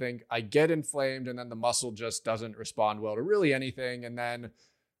based. I think I get inflamed and then the muscle just doesn't respond well to really anything. And then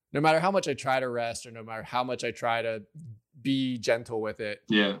no matter how much I try to rest or no matter how much I try to be gentle with it,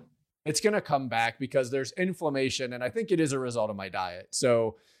 it's going to come back because there's inflammation. And I think it is a result of my diet.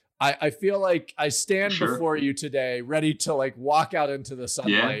 So I feel like I stand before you today, ready to walk out into the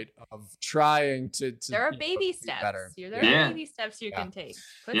sunlight of trying to there are baby steps. Better. There are baby steps you can take.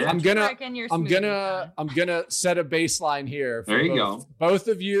 Put some I'm gonna set a baseline here for both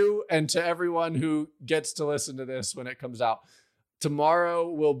of you and to everyone who gets to listen to this when it comes out.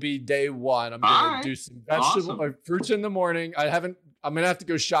 Tomorrow will be day 1. I'm gonna do some vegetable fruits in the morning. I'm gonna have to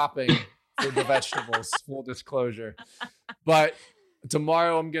go shopping for the vegetables, full disclosure. But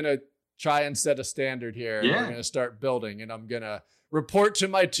tomorrow I'm going to try and set a standard here. We're going to start building and I'm going to report to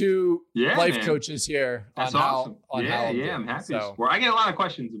my 2 life coaches here on how I'm happy. So, I get a lot of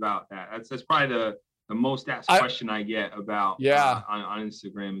questions about that. That's probably the most asked question I get about on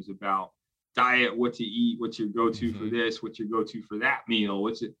Instagram is about diet, what to eat, what's your go-to for this, what's your go-to for that meal,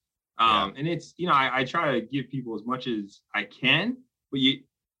 what's it. And it's, I try to give people as much as I can, but you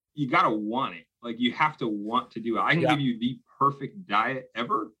got to want it. You have to want to do it. I can give you the perfect diet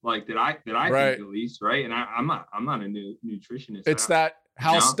ever, that I think at least, right? And I'm not a nutritionist. It's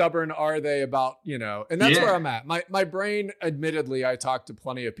how stubborn are they about, and that's where I'm at. My brain, admittedly, I talk to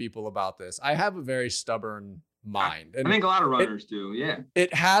plenty of people about this. I have a very stubborn mind. And I think a lot of runners do. Yeah.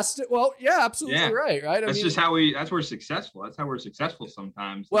 It has to, absolutely right. That's just how that's we're successful. That's how we're successful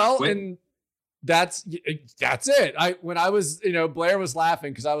sometimes. Well, and that's it. When I was, Blair was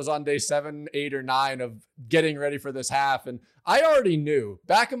laughing because I was on day 7, 8, or 9 of getting ready for this half. And I already knew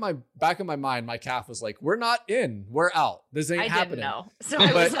back in my mind, my calf was like, we're not in, we're out. This ain't happening. I didn't know. So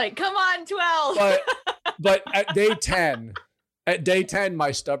I was like, come on, 12. But at day 10, At day 10,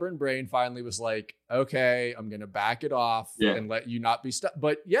 my stubborn brain finally was like, okay, I'm going to back it off and let you not be stuck.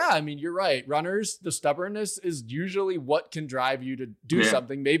 But yeah, I mean, you're right. Runners, the stubbornness is usually what can drive you to do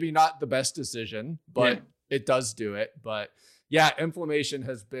something. Maybe not the best decision, but it does do it. But yeah, inflammation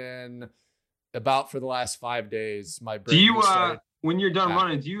has been about for the last 5 days. My brain. Do you, when you're done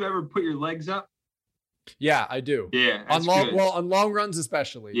running, do you ever put your legs up? Yeah, I do. Yeah, on long runs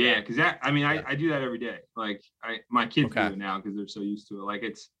especially. Yeah, because I do that every day. Like my kids do it now because they're so used to it. Like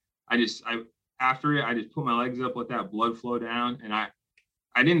after it, I just put my legs up, let that blood flow down, and I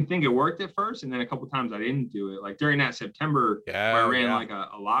didn't think it worked at first, and then a couple times I didn't do it. Like during that September where I ran like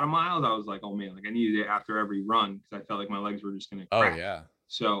a lot of miles, I was like, oh man, like I needed it after every run because I felt like my legs were just gonna crack. Oh yeah.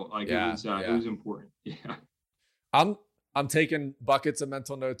 So like it was important. Yeah. I'm taking buckets of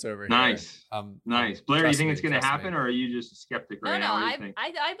mental notes over here. Nice. Nice. Blair, you think it's going to happen, or are you just a skeptic right now? No,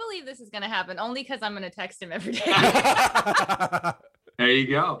 I believe this is going to happen only because I'm going to text him every day. There you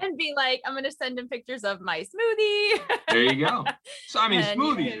go. And be like, I'm going to send him pictures of my smoothie. There you go. So, I mean,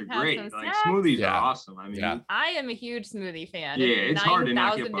 smoothies are great. Like, smoothies are awesome. I mean, I am a huge smoothie fan. Yeah, it's hard to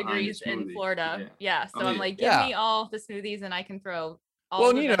not get 9,000 degrees in Florida. Yeah. So I'm like, give me all the smoothies and I can throw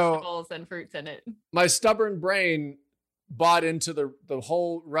all the vegetables and fruits in it. My stubborn brain bought into the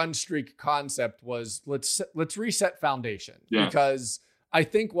whole run streak concept was let's reset foundation because I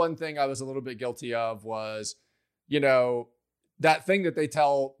think one thing I was a little bit guilty of was, that thing that they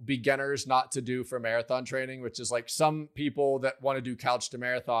tell beginners not to do for marathon training, which is like some people that want to do couch to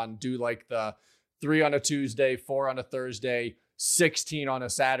marathon do like the 3 on a Tuesday, 4 on a Thursday, 16 on a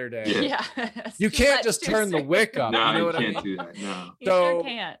Saturday. Yeah. You can't just turn the wick up. No, you know what I mean? Do that. No. You sure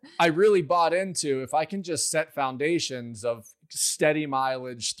can't. I really bought into if I can just set foundations of steady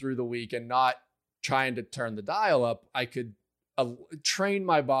mileage through the week and not trying to turn the dial up, I could train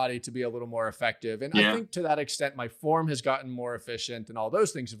my body to be a little more effective. And I think to that extent, my form has gotten more efficient and all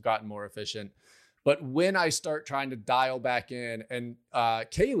those things have gotten more efficient. But when I start trying to dial back in, and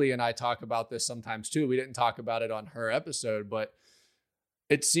Kaylee and I talk about this sometimes too, we didn't talk about it on her episode, but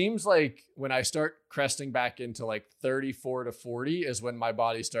it seems like when I start cresting back into like 34 to 40 is when my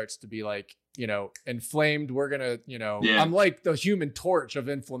body starts to be like, inflamed. We're going to, I'm like the Human Torch of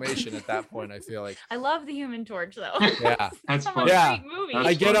inflammation at that point, I feel like. I love the Human Torch though. Yeah. That's fun. Yeah. Great movie.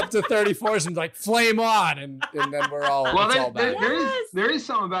 I get up to 34s and like flame on and then we're all, all bad. There is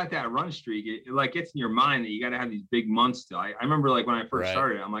something about that run streak. It like gets in your mind that you got to have these big months still. I remember like when I first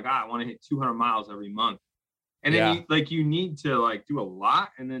started, I'm like, I want to hit 200 miles every month. And then you need to like do a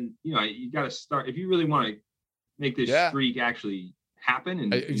lot. And then, you got to start, if you really want to make this streak actually happen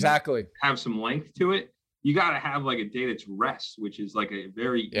and exactly have some length to it, you got to have like a day that's rest, which is like a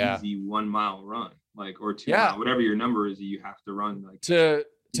very easy 1 mile run, like, or 2 mile, whatever your number is that you have to run. Like to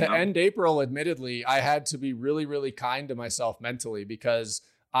end April, admittedly, I had to be really, really kind to myself mentally because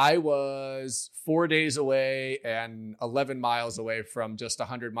I was 4 days away and 11 miles away from just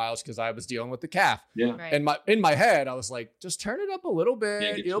 100 miles because I was dealing with the calf. Yeah. Right. And in my head, I was like, just turn it up a little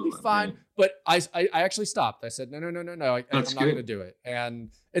bit. It'll be fine. Yeah. But I actually stopped. I said, no. I'm not going to do it. And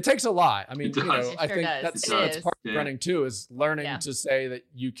it takes a lot. I mean, I think that's part of running too, is learning to say that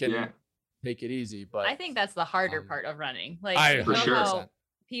you can take it easy. But I think that's the harder part of running. Like, for sure.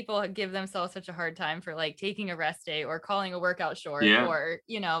 People give themselves such a hard time for like taking a rest day or calling a workout short or,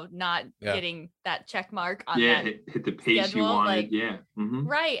 not getting that check mark on that hit the pace schedule. You wanted. Like,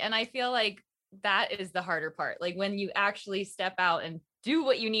 right. And I feel like that is the harder part. Like when you actually step out and do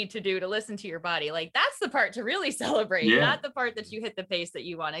what you need to do to listen to your body, like that's the part to really celebrate, not the part that you hit the pace that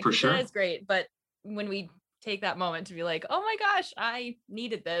you wanted. For sure. That is great. But when we take that moment to be like, oh my gosh, I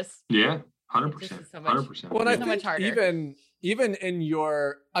needed this. Yeah. 100%. 100%. Well, I think even in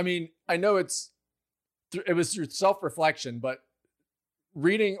your, I mean, I know it was through self-reflection, but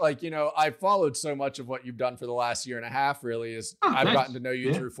reading, like, I followed so much of what you've done for the last year and a half, really, is I've gotten to know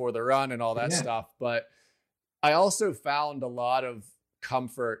you through For the Run and all that stuff. But I also found a lot of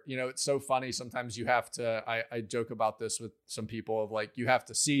comfort. It's so funny. Sometimes you have to, I joke about this with some people of like, you have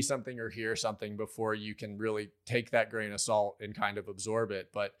to see something or hear something before you can really take that grain of salt and kind of absorb it.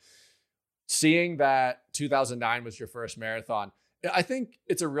 But seeing that 2009 was your first marathon, I think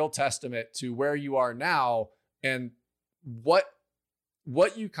it's a real testament to where you are now and what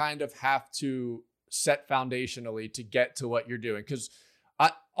you kind of have to set foundationally to get to what you're doing. Because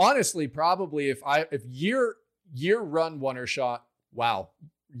I honestly, probably if year one runner Sean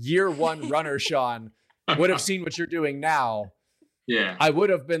would have seen what you're doing now, I would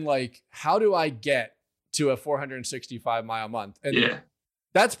have been like, how do I get to a 465 mile month? And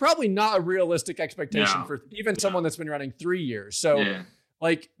that's probably not a realistic expectation for even someone that's been running 3 years. So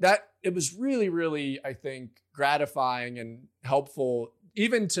like that, it was really, really, I think, gratifying and helpful,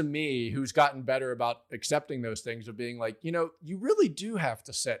 even to me, who's gotten better about accepting those things, of being like, you really do have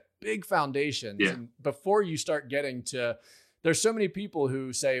to set big foundations and before you start getting to, there's so many people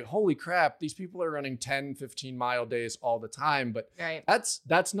who say, holy crap, these people are running 10, 15 mile days all the time. But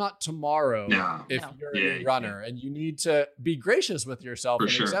that's not tomorrow if you're a new runner, and you need to be gracious with yourself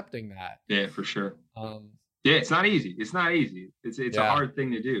accepting that. Yeah, for sure. It's not easy. It's not easy. It's a hard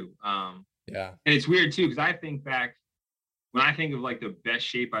thing to do. And it's weird too, because I think back, when I think of like the best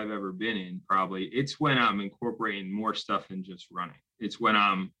shape I've ever been in, probably it's when I'm incorporating more stuff than just running. It's when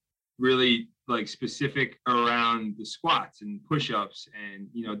I'm really like specific around the squats and push-ups and,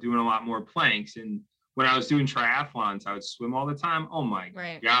 doing a lot more planks. And when I was doing triathlons, I would swim all the time. Oh my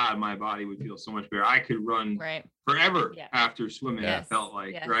God, my body would feel so much better. I could run forever after swimming. It felt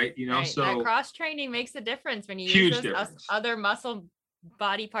like, so that cross training makes a difference when you use those other muscle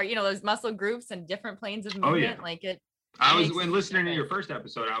body part, those muscle groups and different planes of movement. When listening to your first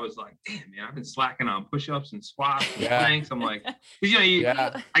episode, I was like, damn, man, I've been slacking on push-ups and squats and planks. I'm like,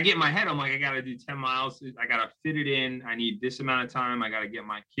 I get in my head, I'm like, I got to do 10 miles. I got to fit it in. I need this amount of time. I got to get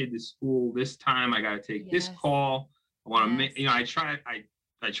my kid to school this time. I got to take this call. I want to make, I try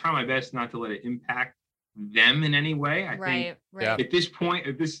my best not to let it impact them in any way. I think at this point,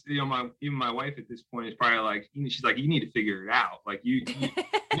 even my wife at this point is probably like, she's like, you need to figure it out. Like you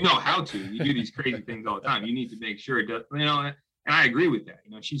know how to. You do these crazy things all the time. You need to make sure it does. And I agree with that.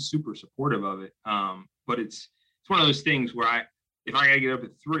 She's super supportive of it. But it's one of those things where if I got to get up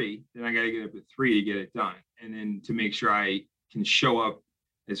at 3, then I got to get up at 3 to get it done, and then to make sure I can show up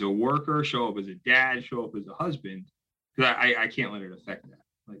as a worker, show up as a dad, show up as a husband, because I can't let it affect that.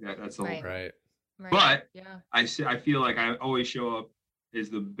 Like that's the whole right. But I feel like I always show up as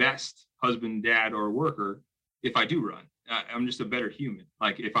the best husband, dad, or worker if I do run. I'm just a better human.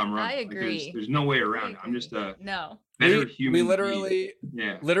 Like if I'm running, I agree. Like, there's no way around it. I'm just a better human. We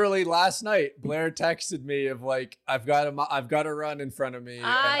literally last night, Blair texted me of like, I've got a run in front of me.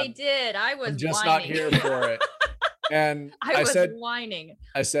 I was I'm just whining. not here for it. And I said, whining.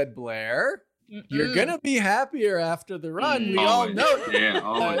 I said, Blair, you're gonna be happier after the run. We all know. Yeah,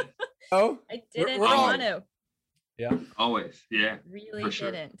 always. I didn't want to. Yeah, always. Yeah, really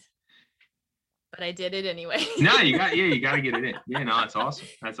didn't. But I did it anyway. No, you got to get it in. Yeah, no, that's awesome.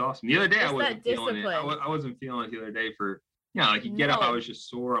 That's awesome. The other day I wasn't feeling it. I wasn't feeling it the other day for, like you get up, I was just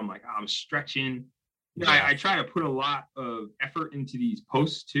sore. I'm like, I'm stretching. I try to put a lot of effort into these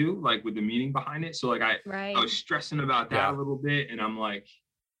posts too, like with the meaning behind it. So like I was stressing about that a little bit, and I'm like,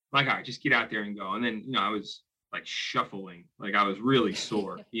 all right, just get out there and go. And then, I was like shuffling, like I was really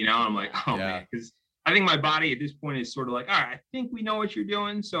sore, I'm like, oh man, because I think my body at this point is sort of like, all right, I think we know what you're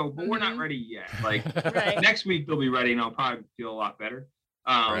doing. So, but we're not ready yet. Like next week they'll be ready and I'll probably feel a lot better.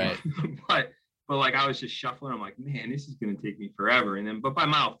 But like I was just shuffling. I'm like, man, this is going to take me forever. And then, but by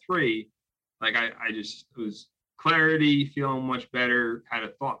mile 3, like I just was clarity, feeling much better, had a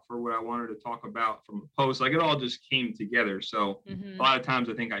thought for what I wanted to talk about from a post. Like it all just came together. So a lot of times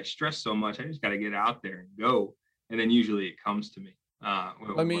I think I stress so much, I just got to get out there and go. And then usually it comes to me what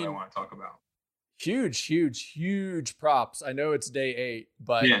I want to talk about. Huge props. I know it's day 8,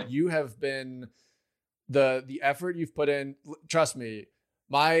 but you have been the effort you've put in. Trust me,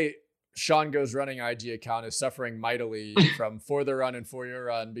 my Sean Goes Running IG account is suffering mightily from For the Run and For Your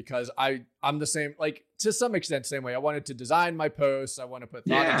Run, because I'm the same, like to some extent, same way. I wanted to design my posts. I want to put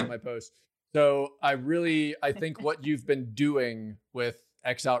thought into my posts. So I think what you've been doing with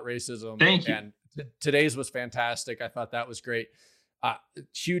X Out Racism. Thank you. And today's was fantastic. I thought that was great.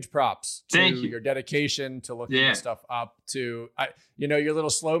 Huge props to your dedication to looking this stuff up, to your little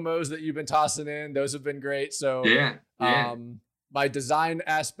slow-mos that you've been tossing in. Those have been great. So my design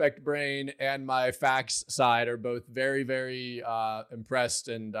aspect brain and my facts side are both very, very impressed,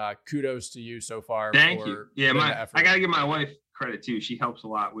 and kudos to you so far. Thank you. Yeah, I gotta give my wife credit too. She helps a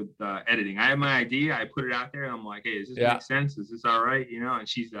lot with editing. I have my idea, I put it out there, and I'm like, hey, does this make sense? Is this all right? And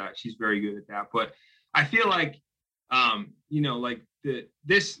she's very good at that. But I feel like like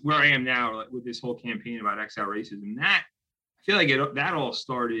this where I am now, like, with this whole campaign about X Out Racism, that I feel like that all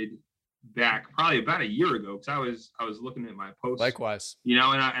started back probably about a year ago, because I was looking at my posts. Likewise. And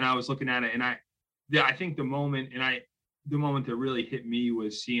I was looking at it, and I think the moment that really hit me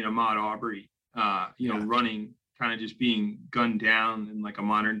was seeing Ahmaud Arbery running, kind of just being gunned down in like a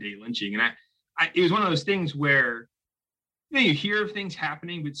modern day lynching. And it was one of those things where you hear of things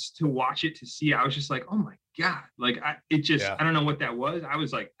happening, but to watch it, to see, I was just like, oh my God, like I don't know what that was. I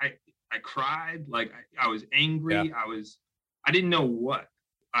was like, I cried, like I was angry. I didn't know what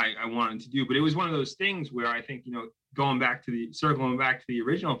I wanted to do, but it was one of those things where I think, circling back to the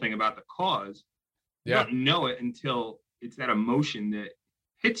original thing about the cause, You don't know it until it's that emotion that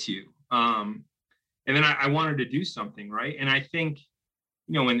hits you. And then I wanted to do something, right? And I think,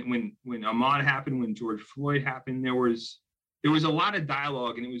 you know, when Ahmaud happened, when George Floyd happened, there was a lot of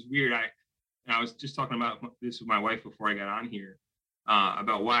dialogue, and it was weird. I was just talking about this with my wife before I got on here,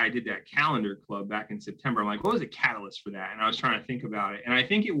 about why I did that calendar club back in September. I'm like, what was the catalyst for that? And I was trying to think about it. And I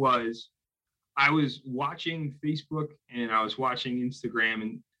think I was watching Facebook and I was watching Instagram,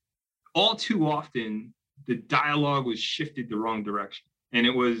 and all too often the dialogue was shifted the wrong direction. And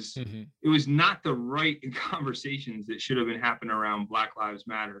it was not the right conversations that should have been happening around Black Lives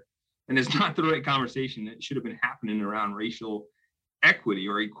Matter. And it's not the right conversation that should have been happening around racial equity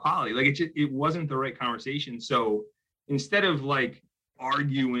or equality. Like it wasn't the right conversation. So instead of like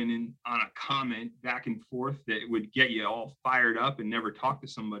arguing on a comment back and forth that would get you all fired up and never talk to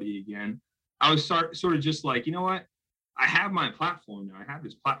somebody again, I was sort of just like, you know what? I have my platform now. I have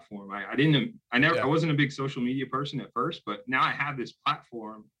this platform. I wasn't a big social media person at first, but now I have this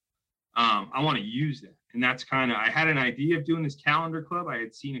platform. I want to use that. And that's I had an idea of doing this calendar club. I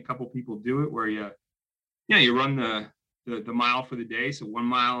had seen a couple people do it where you run the mile for the day. So 1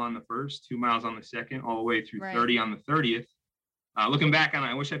 mile on the first, 2 miles on the second, all the way through 30 on the 30th. Looking back on it,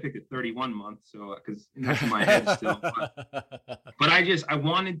 I wish I picked a 31 month. So, cause that's in my head still, but I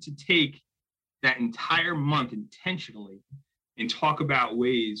wanted to take that entire month intentionally and talk about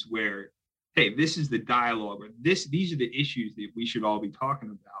ways where, hey, this is the dialogue, or these are the issues that we should all be talking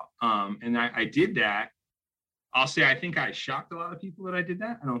about. And I did that. I'll say, I think I shocked a lot of people that I did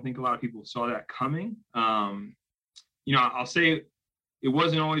that. I don't think a lot of people saw that coming. You know, I'll say it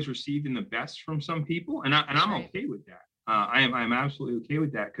wasn't always received in the best from some people, and I'm okay with that. I'm absolutely okay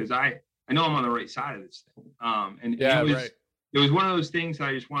with that, because I know I'm on the right side of this thing. It was one of those things that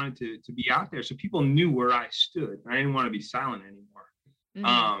I just wanted to be out there so people knew where I stood. I didn't want to be silent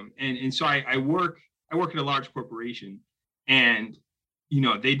anymore. And so I work at a large corporation, and, you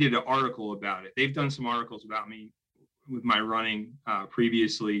know, they did an article about it. They've done some articles about me with my running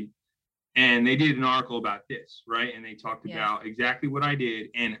previously, and they did an article about this, right? And they talked about exactly what I did.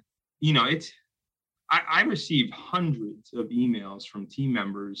 And, you know, I received hundreds of emails from team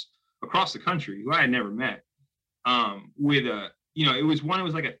members across the country who I had never met, with it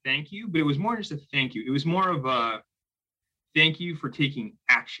was like a thank you, but it was more just a thank you. It was more of a thank you for taking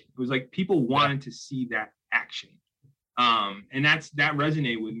action. It was like people wanted to see that action. And that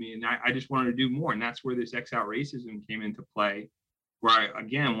resonated with me, and I just wanted to do more. And that's where this X Out Racism came into play, where I,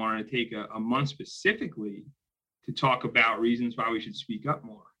 again, wanted to take a month specifically to talk about reasons why we should speak up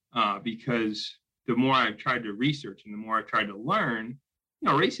more. Because the more I've tried to research and the more I've tried to learn, you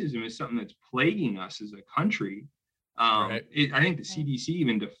know, racism is something that's plaguing us as a country. I think the CDC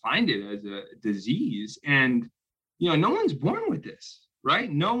even defined it as a disease. And, you know, no one's born with this,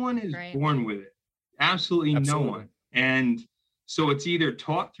 right? No one is born with it. Absolutely no one. And so it's either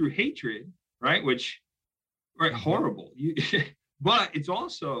taught through hatred, right? Which, horrible. But it's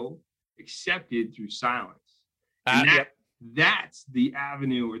also accepted through silence. And that's the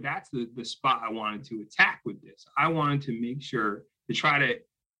avenue, or that's the spot I wanted to attack with this. I wanted to make sure to try to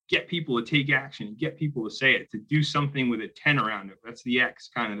get people to take action and get people to say it, to do something with a 10 around it. That's the X,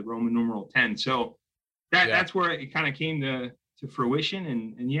 kind of the Roman numeral 10. So that's where it kind of came to fruition.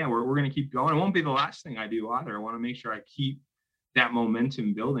 And we're going to keep going. It won't be the last thing I do either. I want to make sure I keep that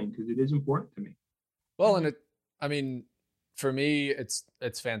momentum building, because it is important to me. Well, and for me,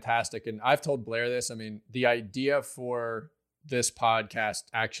 it's fantastic. And I've told Blair this. I mean, the idea for this podcast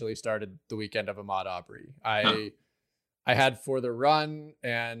actually started the weekend of Ahmaud Arbery. I had For the Run,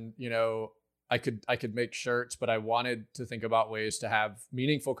 and, you know, I could make shirts, but I wanted to think about ways to have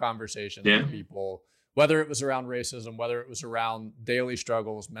meaningful conversations with people, whether it was around racism, whether it was around daily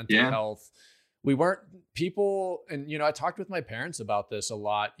struggles, mental health. We weren't people. And, you know, I talked with my parents about this a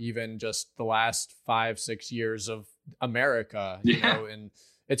lot, even just the last 5-6 years of America, you know, and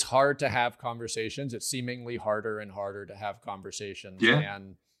it's hard to have conversations. It's seemingly harder and harder to have conversations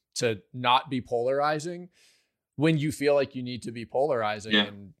and to not be polarizing when you feel like you need to be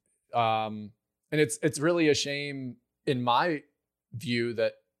polarizing. And it's really a shame, in my view,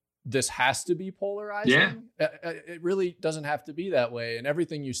 that this has to be polarizing. It really doesn't have to be that way. And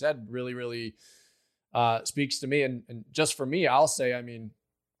everything you said really, really speaks to me. And just for me, I'll say, I mean,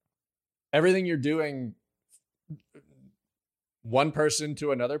 everything you're doing, one person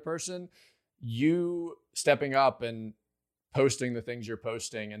to another person, you stepping up and posting the things you're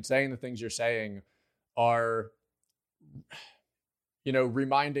posting and saying the things you're saying are, you know,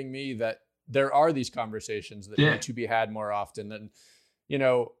 reminding me that there are these conversations that need to be had more often. And, you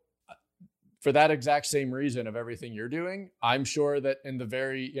know, for that exact same reason of everything you're doing, I'm sure that in the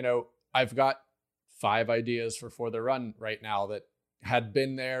very, you know, I've got 5 ideas for the run right now that had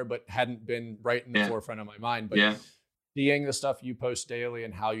been there, but hadn't been right in the forefront of my mind. But seeing the stuff you post daily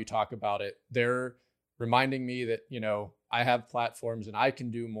and how you talk about it, they're reminding me that, you know, I have platforms and I can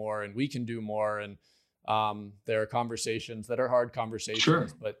do more and we can do more. And there are conversations that are hard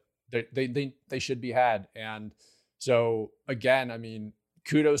conversations, but they should be had. And so again, I mean,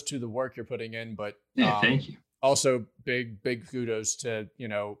 kudos to the work you're putting in, but thank you. Also big kudos to, you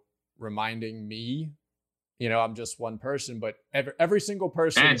know, reminding me, you know, I'm just one person, but every single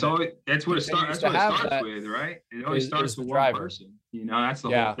person. And that's what it starts with, right? It always starts with one person, you know, that's the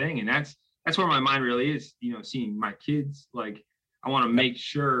whole thing. And that's where my mind really is, you know, seeing my kids, like, I want to make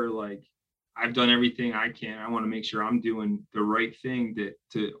sure, like, I've done everything I can. I want to make sure I'm doing the right thing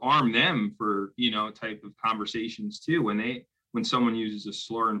to arm them for, you know, type of conversations too. When someone uses a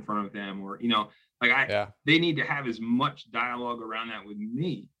slur in front of them, or, you know, like they need to have as much dialogue around that with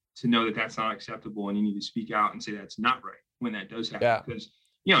me to know that that's not acceptable. And you need to speak out and say that's not right when that does happen. Because,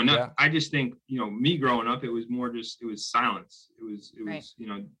 you know, I just think, you know, me growing up, it was more just, it was silence. It was, you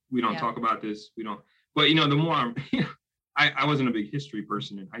know, we don't talk about this. We don't, but, you know, the more I'm, you know, I wasn't a big history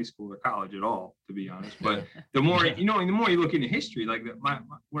person in high school or college at all, to be honest. But the more, you know, the more you look into history, like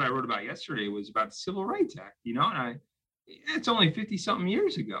what I wrote about yesterday was about the Civil Rights Act, you know, and it's only 50 something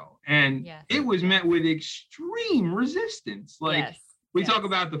years ago. And it was met with extreme resistance. Like we talk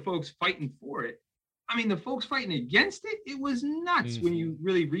about the folks fighting for it. I mean, the folks fighting against it, it was nuts when you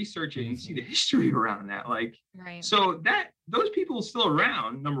really research it and see the history around that. Like, so those people are still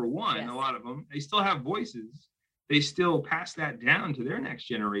around, number one, a lot of them, they still have voices. They still pass that down to their next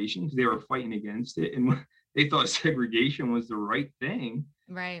generation because they were fighting against it and they thought segregation was the right thing.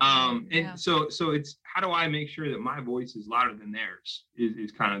 And so it's, how do I make sure that my voice is louder than theirs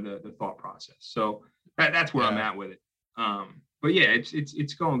is kind of the thought process. So that's where I'm at with it. But yeah,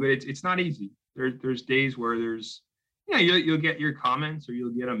 it's going good. It's not easy. There's days where there's, you know, you'll get your comments or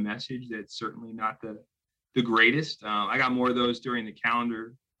you'll get a message that's certainly not the greatest. I got more of those during the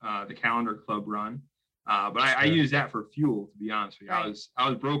calendar club run. But I use that for fuel, to be honest with you. I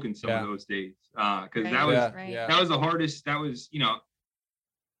was broken some of those days because that was the hardest. That was, you know,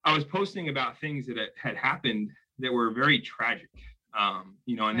 I was posting about things that had happened that were very tragic,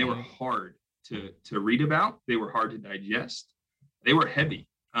 you know, and they were hard to read about. They were hard to digest. They were heavy,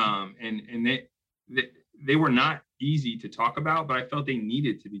 and they were not easy to talk about. But I felt they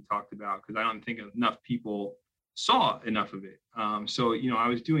needed to be talked about because I don't think enough people saw enough of it. So, you know, I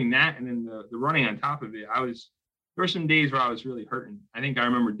was doing that, and then the running on top of it, there were some days where I was really hurting. I think I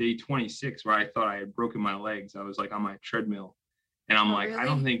remember day 26 where I thought I had broken my legs. I was like on my treadmill and I'm like, really? I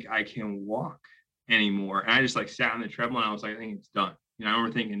don't think I can walk anymore. And I just like sat on the treadmill and I was like, I think it's done. You know, I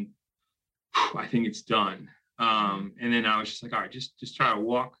remember thinking, I think it's done. And then I was just like, all right, just try to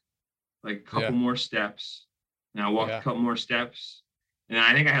walk like a couple more steps. And I walked a couple more steps. And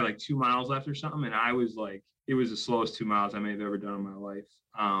I think I had like 2 miles left or something. And I was like, it was the slowest 2 miles I may have ever done in my life.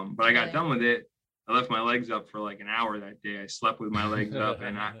 But I got done with it. I left my legs up for like an hour that day. I slept with my legs up,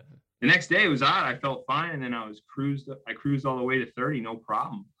 and the next day it was odd. I felt fine, and then I cruised all the way to 30, no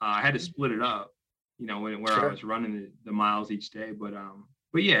problem. I had to split it up, you know, where I was running the miles each day. But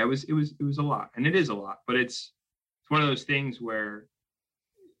yeah, it was a lot, and it is a lot. But it's one of those things where,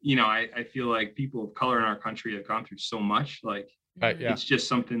 you know, I feel like people of color in our country have gone through so much, like. It's just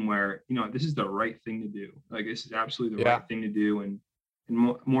something where, you know, this is the right thing to do. Like, this is absolutely the right thing to do. And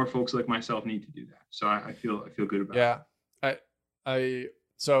more folks like myself need to do that. So I feel good about it.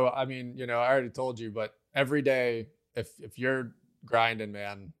 So, I mean, you know, I already told you, but every day, if you're grinding,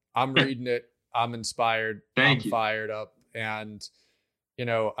 man, I'm reading it. I'm inspired. I'm fired up. And, you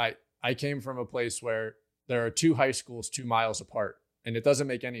know, I came from a place where there are 2 high schools 2 miles apart, and it doesn't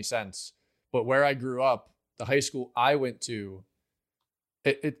make any sense. But where I grew up, the high school I went to,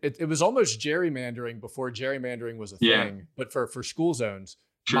 it was almost gerrymandering before gerrymandering was a thing, but for school zones.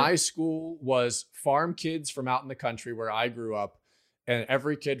 My school was farm kids from out in the country where I grew up, and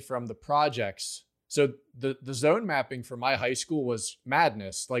every kid from the projects. So the zone mapping for my high school was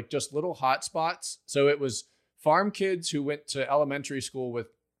madness, like just little hot spots. So it was farm kids who went to elementary school with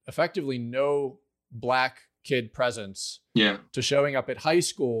effectively no black kid presence to showing up at high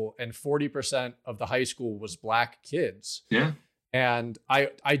school, and 40% of the high school was black kids. And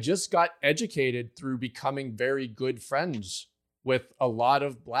I just got educated through becoming very good friends with a lot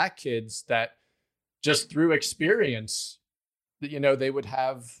of black kids that just through experience, you know, they would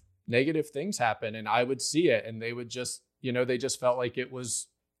have negative things happen and I would see it, and they would just, you know, they just felt like it was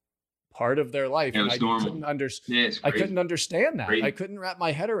part of their life. And I couldn't understand that. I couldn't wrap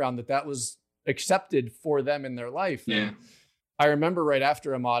my head around that was accepted for them in their life. And I remember right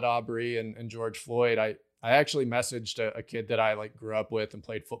after Ahmaud Arbery and George Floyd, I actually messaged a kid that I like grew up with and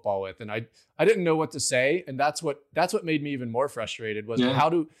played football with, and I didn't know what to say, and that's what made me even more frustrated was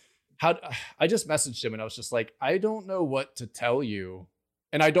how I just messaged him, and I was just like, I don't know what to tell you,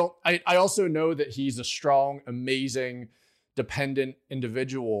 and I also know that he's a strong, amazing, dependent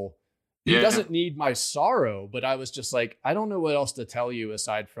individual. He doesn't need my sorrow, but I was just like, I don't know what else to tell you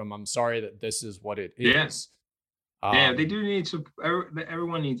aside from I'm sorry that this is what it is. They do need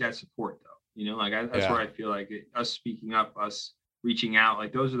everyone needs that support though. You know, like that's where I feel like us speaking up, us reaching out,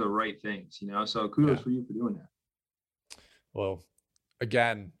 like those are the right things, you know? So kudos for you for doing that. Well,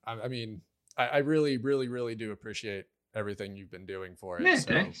 again, I mean, I really, really, really do appreciate everything you've been doing for it. Yeah,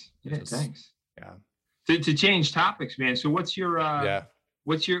 so thanks. Thanks. Yeah. To change topics, man. So what's your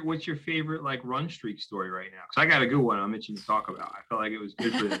what's your favorite like run streak story right now? Because I got a good one I'm itching to talk about. I felt like it was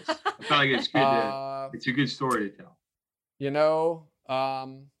good for this. I felt like it's good. It's a good story to tell. You know,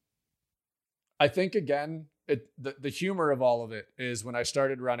 I think again, the humor of all of it is when I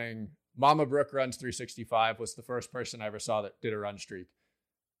started running. Mama Brooke Runs 365 was the first person I ever saw that did a run streak,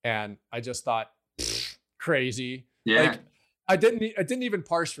 and I just thought, crazy. Yeah. Like, it didn't even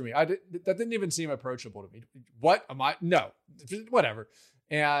parse for me. That didn't even seem approachable to me. What am I? No, whatever.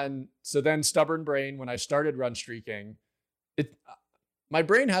 And so then stubborn brain, when I started run streaking, my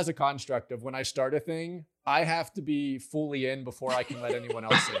brain has a construct of when I start a thing, I have to be fully in before I can let anyone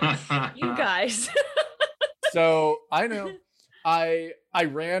else in. You guys. So I know I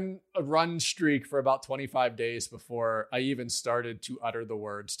ran a run streak for about 25 days before I even started to utter the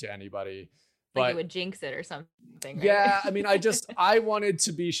words to anybody. Like it would jinx it or something. Right? Yeah. I mean, I wanted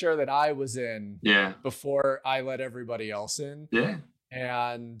to be sure that I was in before I let everybody else in. Yeah.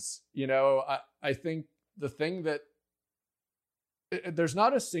 And, you know, I think the thing that there's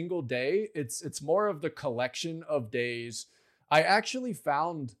not a single day. It's more of the collection of days. I actually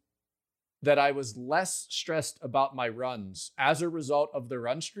found that I was less stressed about my runs as a result of the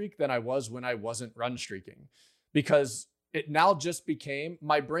run streak than I was when I wasn't run streaking, because it now just became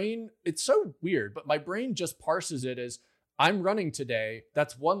my brain. It's so weird, but my brain just parses it as I'm running today.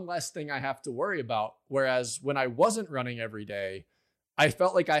 That's one less thing I have to worry about. Whereas when I wasn't running every day, I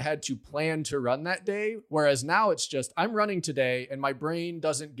felt like I had to plan to run that day. Whereas now it's just, I'm running today and my brain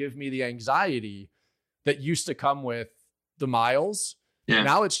doesn't give me the anxiety that used to come with the miles. Yeah.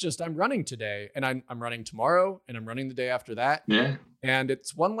 Now it's just, I'm running today and I'm running tomorrow and I'm running the day after that. Yeah. And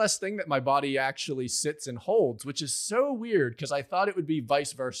it's one less thing that my body actually sits and holds, which is so weird because I thought it would be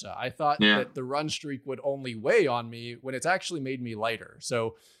vice versa. I thought that the run streak would only weigh on me when it's actually made me lighter.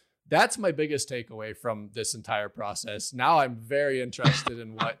 So that's my biggest takeaway from this entire process. Now I'm very interested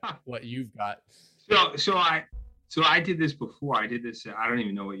in what you've got. So I did this before. I did this. I don't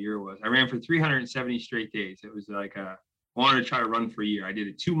even know what year it was. I ran for 370 straight days. It was like I wanted to try to run for a year. I did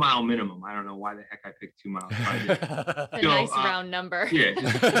a 2-mile minimum. I don't know why the heck I picked 2 miles. A nice round number. Yeah,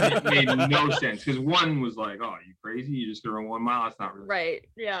 it made no sense because one was like, "Oh, are you crazy? You're just gonna run 1 mile? That's not really right."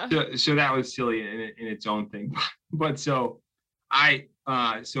 Yeah. So that was silly in its own thing. But so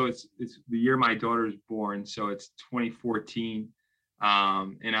it's the year my daughter's born. So it's 2014,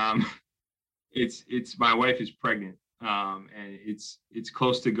 and it's my wife is pregnant, and it's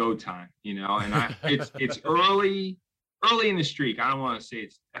close to go time, you know, and it's early in the streak. I don't want to say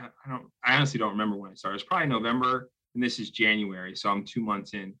I honestly don't remember when it started. It's probably November and this is January. So I'm 2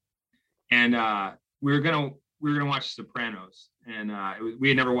 months in, and we were going to watch Sopranos, and we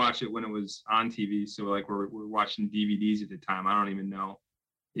had never watched it when it was on TV. So like we're watching DVDs at the time. I don't even know.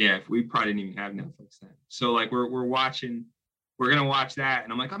 Yeah. We probably didn't even have Netflix then. So like we're going to watch that.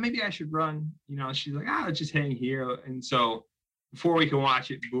 And I'm like, oh, maybe I should run, you know. She's like, let's just hang here. And so before we can watch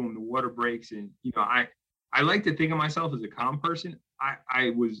it, boom, the water breaks. And, you know, I like to think of myself as a calm person. I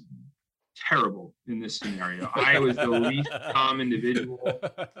was terrible in this scenario. I was the least calm individual.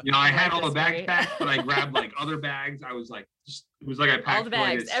 You know, I had all the bags packed, but I grabbed like other bags. I was like, it was like I packed all the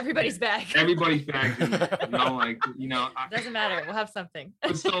bags, everybody's bag. Everybody's bags. You know, like, you know. Doesn't matter. We'll have something.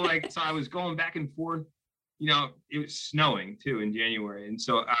 So I was going back and forth. You know, it was snowing too in January. And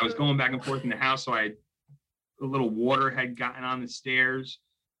so I was going back and forth in the house. So a little water had gotten on the stairs.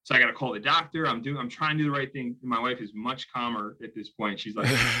 So I got to call the doctor. I'm trying to do the right thing. And my wife is much calmer at this point. She's like,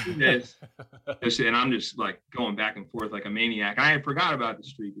 do this. And I'm just like going back and forth like a maniac. And I had forgot about the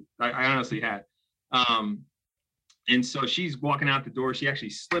streak. I honestly had. And so she's walking out the door. She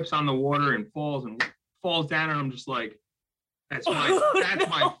actually slips on the water and falls down. And I'm just like, that's my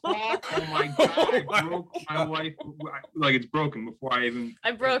fault. Oh my God. I broke my wife. Like it's broken before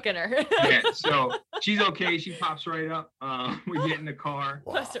I've broken her. Yeah. So she's okay. She pops right up. We get in the car.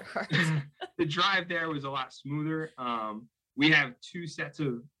 Bless her heart. The drive there was a lot smoother. we have two sets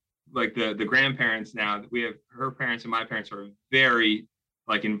of like the grandparents now. We have her parents and my parents are very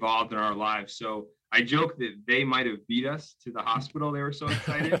like involved in our lives. So I joke that they might have beat us to the hospital. They were so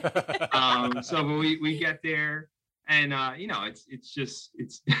excited. So but we get there and it's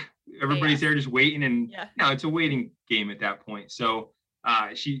everybody's there just waiting and it's a waiting game at that point. So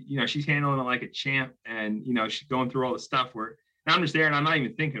she's handling it like a champ and she's going through all the stuff where I'm just there and I'm not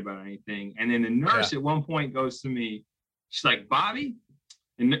even thinking about anything. And then the nurse at one point goes to me, she's like, Bobby,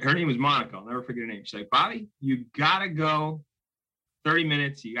 and her name was Monica. I'll never forget her name. She's like, Bobby, you gotta go 30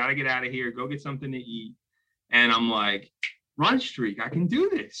 minutes. You gotta get out of here. Go get something to eat. And I'm like, run streak. I can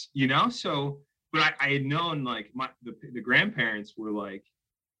do this, So, but I had known like the grandparents were like,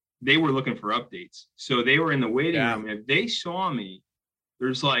 they were looking for updates. So they were in the waiting room. If they saw me,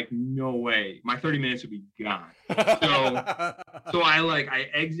 there's like no way my 30 minutes would be gone. So I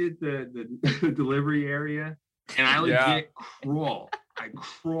exit the delivery area and I legit crawl. I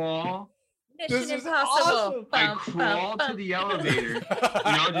crawl. Mission impossible. Awesome. I crawl to the elevator,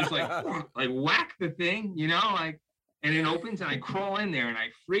 just like whack the thing, and it opens and I crawl in there and I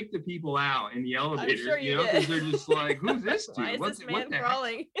freak the people out in the elevator, sure because they're just like, who's this dude? Why is this man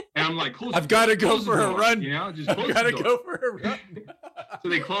crawling? And I'm like, I've got to go for a run. Just I've got to go for a run. So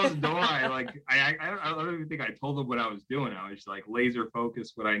they closed the door. I don't even think I told them what I was doing. I was just like laser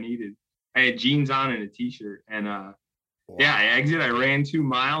focused what I needed. I had jeans on and a t-shirt and I exited. I ran 2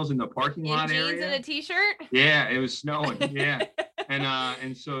 miles in the parking lot area. Jeans and a t-shirt? Yeah, it was snowing. Yeah.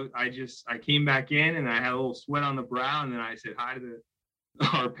 And so I came back in and I had a little sweat on the brow and then I said hi to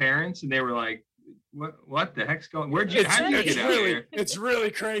our parents and they were like, what the heck's going? How did you get out here? It's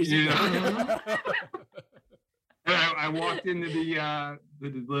really crazy. And I walked into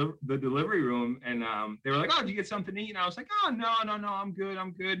the delivery room and they were like, oh, did you get something to eat? And I was like, oh, no, I'm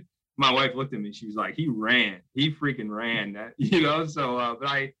good. My wife looked at me. She was like, he freaking ran that, so,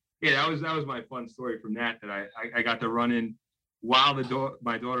 but that was my fun story from that I got to run in while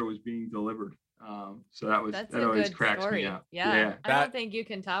my daughter was being delivered. So that always cracks me up. Yeah. I don't think you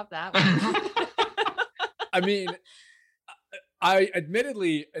can top that one. I mean, I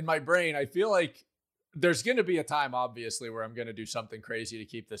admittedly in my brain, I feel like there's going to be a time, obviously, where I'm going to do something crazy to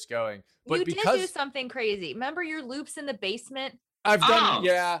keep this going. But you did do something crazy. Remember your loops in the basement? I've done,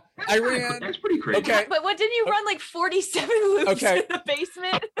 I ran. That's pretty crazy. Okay. But what, didn't you run like 47 loops in the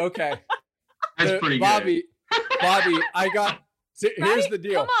basement? Okay. That's pretty good. Bobby, here's the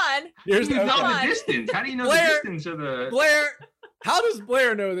deal. Come on. Here's the distance. How do you know the distance of the... Blair, how does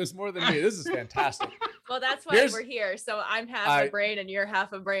Blair know this more than me? This is fantastic. Well, that's why we're here. So I'm half a brain and you're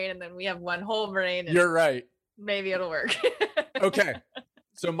half a brain, and then we have one whole brain. And you're right. Maybe it'll work. Okay.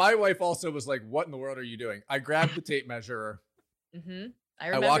 So my wife also was like, what in the world are you doing? I grabbed the tape measure. Mm-hmm.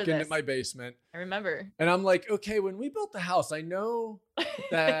 I walk into my basement. I remember. And I'm like, okay, when we built the house, I know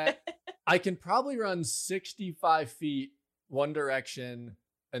that I can probably run 65 feet one direction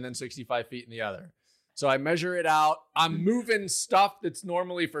and then 65 feet in the other. So I measure it out. I'm moving stuff that's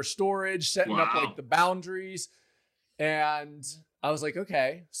normally for storage, setting up like the boundaries. And I was like,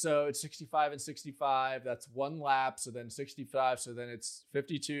 okay, so it's 65 and 65. That's one lap. So then 65. So then it's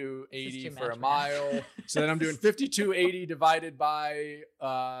 52.80 for a mile. So then I'm doing 52.80 divided by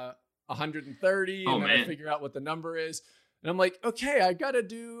 130. And then I figure out what the number is. And I'm like, okay, I got to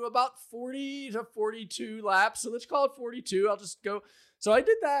do about 40 to 42 laps. So let's call it 42. I'll just go. So I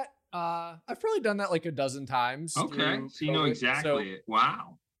did that. I've probably done that like a dozen times. Okay. So you know exactly.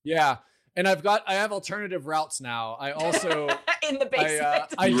 Wow. Yeah. And I have alternative routes now. I also in the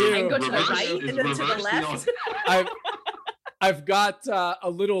basement. I do. And go to the right and then to the left. I've got a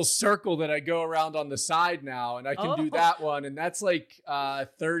little circle that I go around on the side now, and I can do that one, and that's like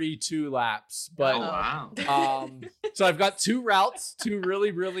 32 laps. But so I've got 2 routes, 2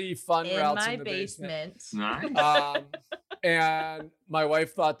 really, really fun routes in the basement. Nice. And my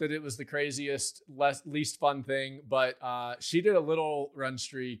wife thought that it was the craziest, least fun thing, but she did a little run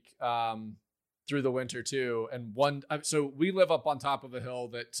streak through the winter too. And so we live up on top of a hill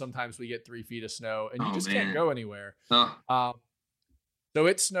that sometimes we get 3 feet of snow, and you can't go anywhere. So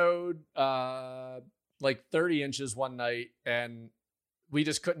it snowed like 30 inches one night, and we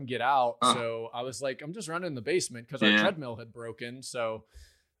just couldn't get out. So I was like, I'm just running in the basement because our treadmill had broken. So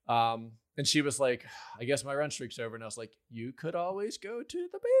and she was like, I guess my run streak's over. And I was like, you could always go to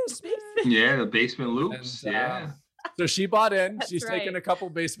the basement. Yeah, the basement loops. And, so she bought in. She's taken a couple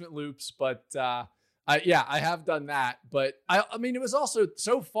basement loops, but I have done that. But I mean, it was also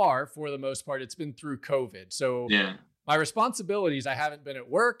so far, for the most part, it's been through COVID. So my responsibilities, I haven't been at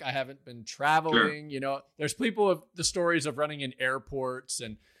work. I haven't been traveling. Sure. There's people of the stories of running in airports,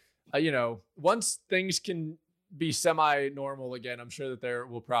 and once things can be semi-normal again, I'm sure that there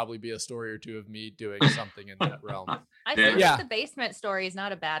will probably be a story or two of me doing something in that realm. I think the basement story is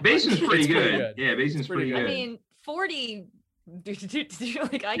not a bad basement's pretty good. Yeah, basement's pretty good. I mean, 40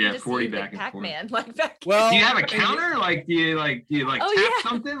 like I can just 40 see like Pac-Man like back. Well, do you have a counter? Like do you tap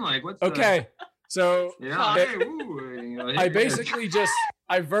something? Like what's okay? So I basically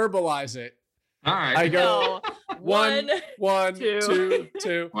I verbalize it. All right. I go 1, 2,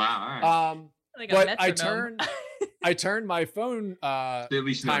 2. Wow. All right. But I turn my phone at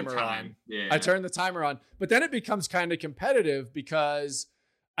least timer on. Yeah. I turn the timer on, but then it becomes kind of competitive because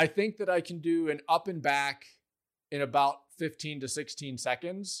I think that I can do an up and back in about 15 to 16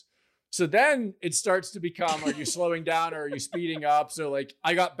 seconds. So then it starts to become, are you slowing down or are you speeding up? So like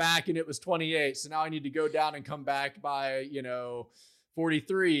I got back and it was 28. So now I need to go down and come back by,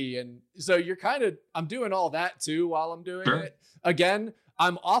 43. And so I'm doing all that too while I'm doing it. Again,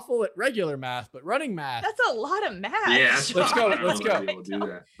 I'm awful at regular math, but running math. That's a lot of math. Yeah. Let's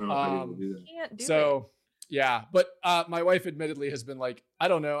go. Yeah. But my wife admittedly has been like, I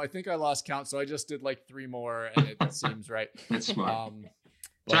don't know. I think I lost count. So I just did like 3 more and it seems right. That's smart.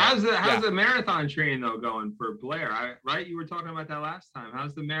 So how's the marathon training though going for Blair? Right? You were talking about that last time.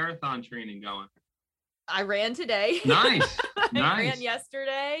 How's the marathon training going? I ran today. Nice. I ran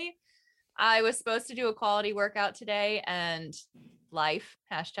yesterday. I was supposed to do a quality workout today and life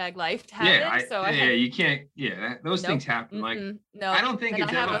happened. You can't. Yeah, those things happen. Like, no, I don't think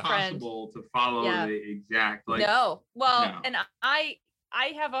it's ever possible to follow the exact. Like, no. Well, and I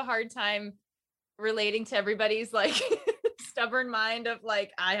have a hard time relating to everybody's like stubborn mind of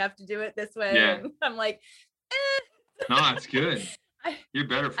like I have to do it this way. Yeah. And I'm like, no, that's good. You're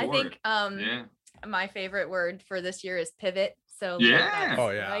better for it. I think my favorite word for this year is pivot. So that's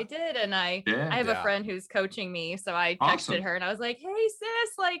what I did. And I have a friend who's coaching me. So I texted her and I was like, hey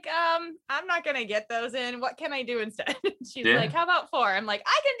sis, like, I'm not going to get those in. What can I do instead? She's like, how about 4? I'm like,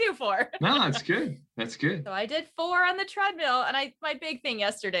 I can do 4. No, that's good. That's good. So I did 4 on the treadmill. And my big thing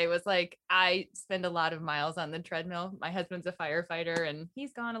yesterday was like, I spend a lot of miles on the treadmill. My husband's a firefighter and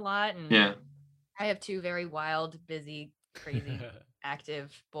he's gone a lot. And I have 2 very wild, busy, crazy,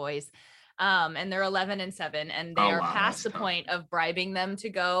 active boys. And they're 11 and 7, and they are past the point of bribing them to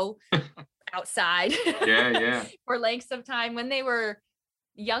go outside for lengths of time. When they were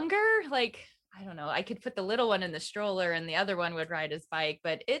younger, like, I don't know, I could put the little one in the stroller and the other one would ride his bike,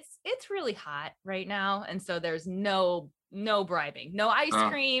 but it's really hot right now. And so there's no bribing, no ice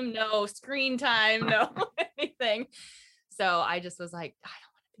cream, no screen time, no anything. So I just was like, I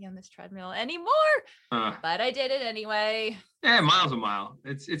don't on this treadmill anymore, but I did it anyway. Yeah, miles a mile.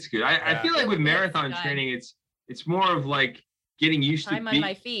 It's good. I feel like with marathon training, it's more of like getting used to on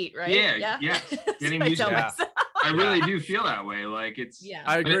my feet, right? Yeah. Getting used to it. I really do feel that way. Like it's. Yeah,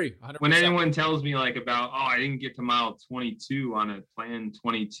 I agree. 100%. When anyone tells me like about, I didn't get to mile 22 on a plan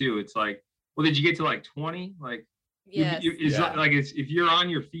 22, it's like, well, did you get to like 20? Like. Yes. If you're on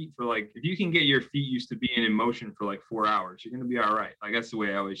your feet for like, if you can get your feet used to being in motion for like 4 hours, you're gonna be all right. Like that's the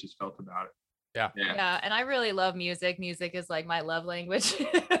way I always just felt about it. Yeah. And I really love music. Music is like my love language.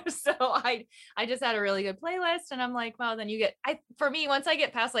 So I just had a really good playlist, and I'm like, well, then for me, once I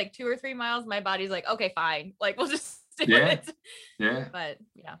get past like 2 or 3 miles, my body's like, okay, fine. Like we'll just do it. Yeah. But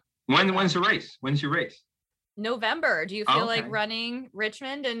yeah. When's the race? When's your race? November. Do you feel like running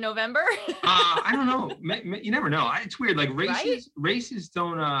Richmond in November? I don't know. You never know. It's weird. Like races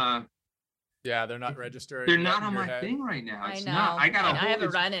don't. Yeah, they're not registered. They're not on my thing right now. It's not. I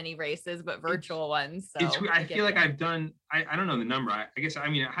haven't run any races, but virtual ones. So I feel like I've done. I don't know the number. I guess. I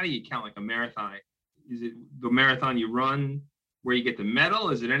mean, how do you count like a marathon? Is it the marathon you run where you get the medal?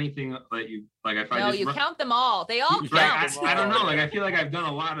 Is it anything that you like? Count them all. They all count. I don't know. Like I feel like I've done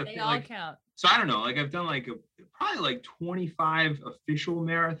a lot of. They all count. So I don't know, like I've done like probably like 25 official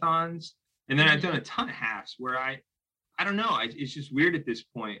marathons, and then I've done a ton of halves where I don't know. It's just weird at this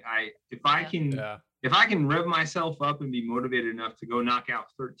point. If I can rev myself up and be motivated enough to go knock out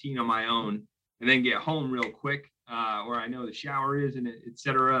 13 on my own, and then get home real quick, where I know the shower is and et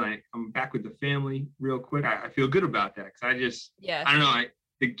cetera, and I'm back with the family real quick. I feel good about that because I don't know.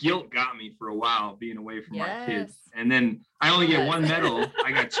 The guilt got me for a while being away from my kids. And then I only get 1 medal.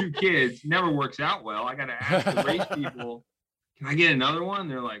 I got 2 kids. Never works out well. I got to ask the race people, can I get another one?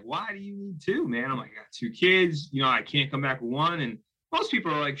 They're like, why do you need 2, man? I'm like, I got 2 kids. I can't come back with 1. And most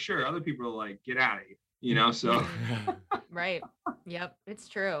people are like, sure. Other people are like, get out of here, so. Right. Yep. It's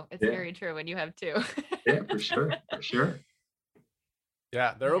true. It's very true when you have 2. Yeah, for sure. For sure.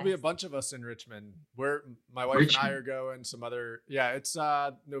 Yeah, there will be a bunch of us in Richmond. Where my wife and I are going. Some other, it's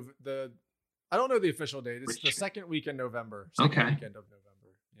I don't know the official date. It's the second week in November. Weekend of November.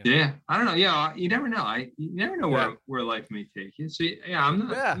 Yeah, I don't know. Yeah, you never know. You never know where life may take you. So yeah, I'm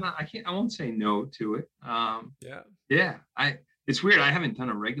not. I won't say no to it. Yeah. It's weird. I haven't done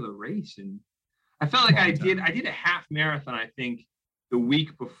a regular race, and I felt like I did a half marathon, I think, the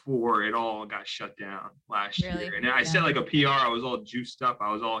week before it all got shut down last year. And I set like a PR. I was all juiced up.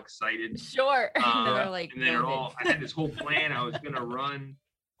 I was all excited. Sure. And then I had this whole plan. I was going to run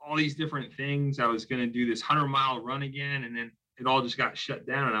all these different things. I was going to do this 100-mile run again. And then it all just got shut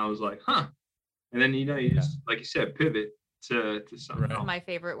down. And I was like, huh. And then, you just, like you said, pivot to something else. My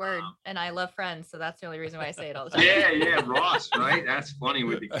favorite word. And I love Friends. So that's the only reason why I say it all the time. Yeah. Ross, right? That's funny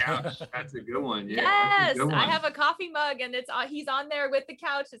with the couch. That's a good one. Yeah, yes. Good one. I have a coffee mug and he's on there with the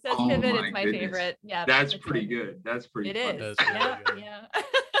couch. It says pivot. It's my favorite. Yeah. That's pretty good. That's pretty It is. Yeah.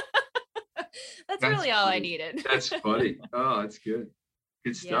 That's really all I needed. That's funny. Oh, that's good.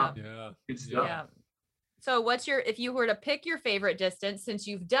 Good stuff. Yeah. Good stuff. Yeah. So if you were to pick your favorite distance, since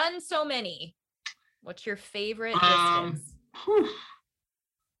you've done so many, what's your favorite distance?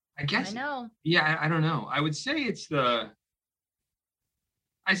 I guess. I know. Yeah, I don't know. I would say it's the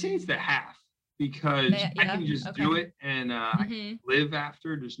half, because I can just do it and I can live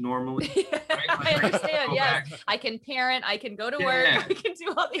after just normally. Right? I understand. Yes, I can parent. I can go to work. I can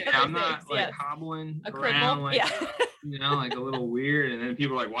do all the other I'm not like hobbling around like like a little weird. And then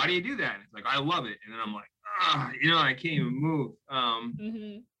people are like, "Why do you do that?" And it's like, I love it. And then I'm like, I can't even move.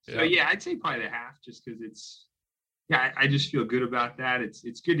 So I'd say probably the half, just because it's. Yeah, I just feel good about that.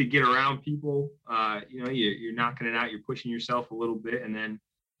 It's good to get around people. You're knocking it out. You're pushing yourself a little bit, and then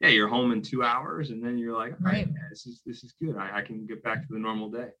you're home in 2 hours, and then you're like, all right, this is good. I can get back to the normal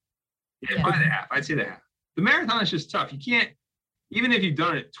day. Probably the half. I'd say the half. The marathon is just tough. You can't, even if you've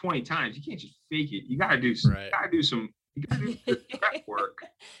done it 20 times, you can't just fake it. You got to do some. You got to do some prep work.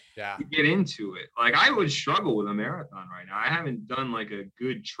 To get into it. Like, I would struggle with a marathon right now. I haven't done like a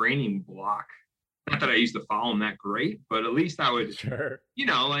good training block. Not that I used to follow them that great, but at least I would,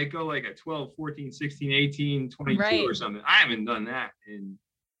 like go like a 12, 14, 16, 18, 22 or something. I haven't done that in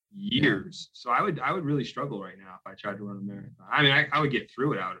years. So I would really struggle right now if I tried to run a marathon. I mean, I would get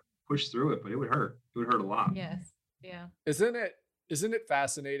through it. I would push through it, but it would hurt. It would hurt a lot. Yes. Yeah. Isn't it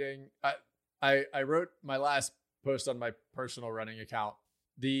fascinating? I wrote my last post on my personal running account,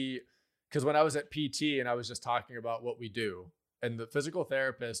 because when I was at PT and I was just talking about what we do, and the physical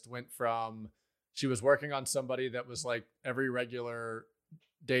therapist went from, she was working on somebody that was like every regular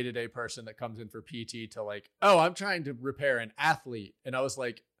day-to-day person that comes in for PT to like, oh, I'm trying to repair an athlete. And I was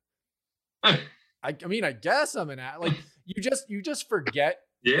like, I mean, I guess I'm an athlete. Like, you just forget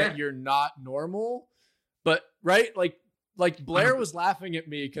that you're not normal. But like Blair was laughing at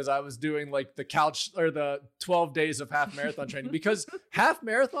me because I was doing like the couch or the 12 days of half marathon training, because half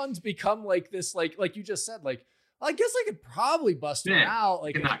marathons become like this, like you just said, like, I guess I could probably bust it out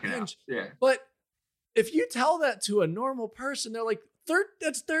like an inch. But if you tell that to a normal person, they're like,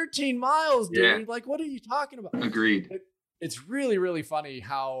 that's 13 miles, dude. Yeah. Like, what are you talking about? Agreed. It's really, really funny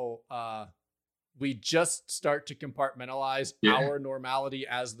how we just start to compartmentalize our normality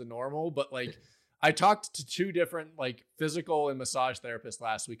as the normal. But like, I talked to 2 different like physical and massage therapists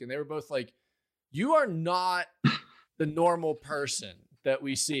last week, and they were both like, you are not the normal person that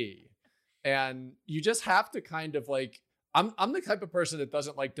we see. And you just have to kind of like, I'm the type of person that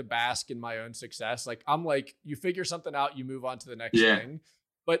doesn't like to bask in my own success. Like, I'm like, you figure something out, you move on to the next thing.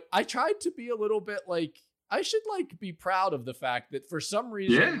 But I tried to be a little bit like, I should like be proud of the fact that for some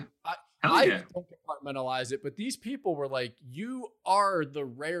reason, I don't compartmentalize it, but these people were like, you are the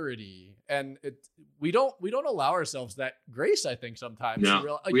rarity. And we don't allow ourselves that grace, I think, sometimes.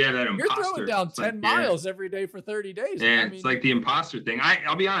 No, like, we have that imposter. You're throwing down 10 miles every day for 30 days. Yeah, it's like the imposter thing.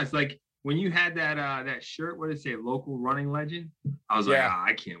 I'll be honest, like, when you had that shirt, what did it say? Local running legend. I was like,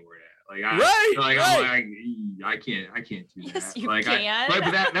 I can't wear that. Like, I can't do that. Yes, you like, can.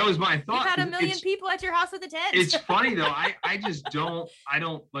 But that was my thought. You had 1 million people at your house with a tent. It's funny though. I just don't. I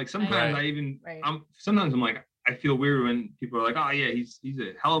don't like. Sometimes sometimes I'm like, I feel weird when people are like, oh yeah, he's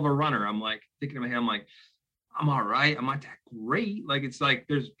a hell of a runner. I'm like thinking in my head, I'm like, I'm all right. I'm not that great. Like, it's like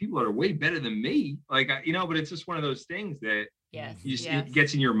there's people that are way better than me. Like, but it's just one of those things that. It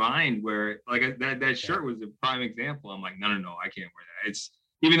gets in your mind where like that shirt was a prime example. I'm like, no, I can't wear that. It's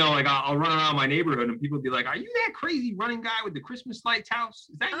even though like I'll run around my neighborhood and people will be like, are you that crazy running guy with the Christmas lights house?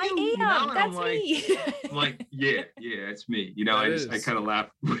 Is that you? I am. You know? And that's me. I'm like, yeah, it's me. I kind of laugh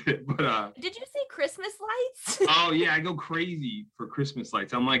with it. But did you say Christmas lights? Oh yeah, I go crazy for Christmas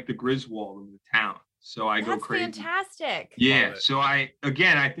lights. I'm like the Griswold of the town. So I go crazy. That's fantastic. Yeah. So I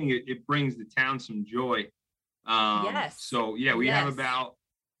think it brings the town some joy. So we have about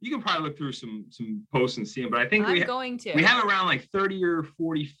you can probably look through some posts and see them, but I think we have around like 30 or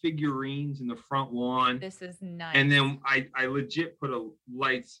 40 figurines in the front lawn. This is nice. And then I legit put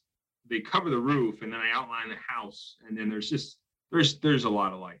lights, they cover the roof, and then I outline the house, and then there's a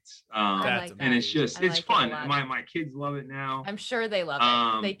lot of lights. And it's just it's fun. My kids love it now. I'm sure they love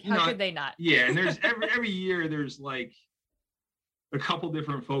it. How could they not? Yeah, and there's every year there's like a couple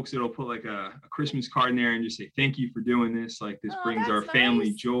different folks that'll put like a Christmas card in there and just say thank you for doing this. Like this brings our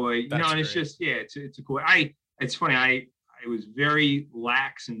family joy. And it's just it's a cool. It's funny. I was very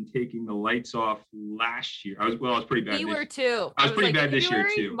lax in taking the lights off last year. I was pretty bad. You were too. I was pretty bad this year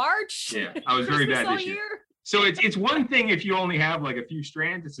too. March. Yeah, I was very bad this year. So it's one thing if you only have like a few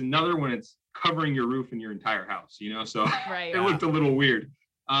strands. It's another when it's covering your roof and your entire house. So it looked a little weird.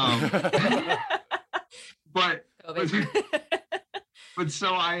 But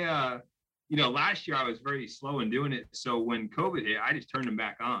so I, last year I was very slow in doing it. So when COVID hit, I just turned them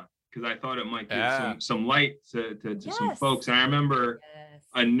back on because I thought it might give some light to some folks. And I remember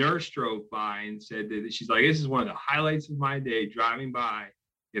a nurse drove by and said that she's like, this is one of the highlights of my day, driving by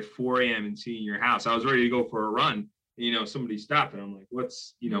at 4 a.m. and seeing your house. I was ready to go for a run. Somebody stopped and I'm like,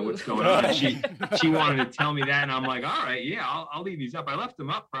 what's going on? And she wanted to tell me that. And I'm like, all right, yeah, I'll leave these up. I left them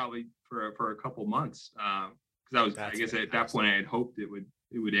up probably for a couple months. Because I guess at that point I had hoped it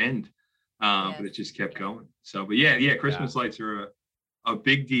would end, but it just kept going. So, but Christmas lights are a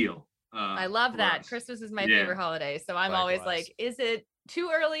big deal. I love that. Christmas is my favorite holiday, so I'm always like, is it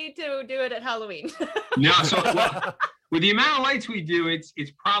too early to do it at Halloween? No, so with the amount of lights we do, it's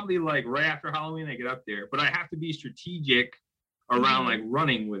probably like right after Halloween I get up there. But I have to be strategic around like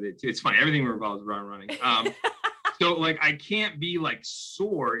running with it. It's funny, everything revolves around running. So like I can't be like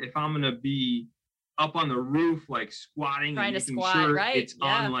sore if I'm gonna be up on the roof, like squatting trying and to making squat, sure right? It's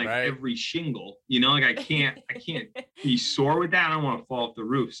on like every shingle, like I can't be sore with that. I don't want to fall off the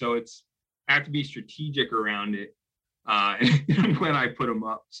roof. So I have to be strategic around it. And when I put them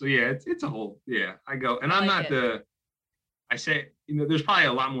up. So it's a whole, I go, and I'm not I say, there's probably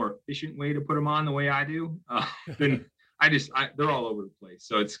a lot more efficient way to put them on the way I do, than they're all over the place.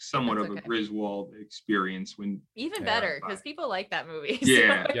 So it's somewhat of a Griswold experience even better because people like that movie.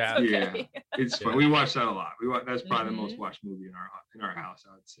 Yeah. It's fun. We watch that a lot. That's probably the most watched movie in our house,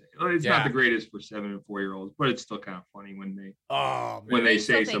 I would say. It's not the greatest for 7 and 4-year-olds, but it's still kind of funny when they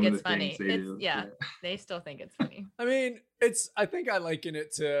say some of the things they do. Yeah, they still think it's funny. I mean, I think I liken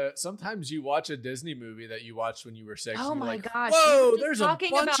it to sometimes you watch a Disney movie that you watched when you were 6. Oh my gosh. Whoa, there's a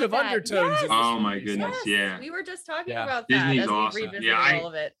bunch of undertones. Yes. Oh my goodness. Yes. We were just talking about Disney's that as awesome. we revisited all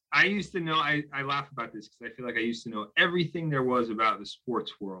of it. I used to know, I laugh about this because I feel like I used to know everything there was about the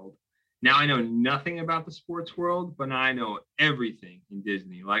sports world. Now I know nothing about the sports world, but now I know everything in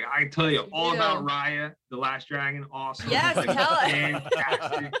Disney. Like I tell you all about Raya, the Last Dragon. Awesome. Yes, like, tell us.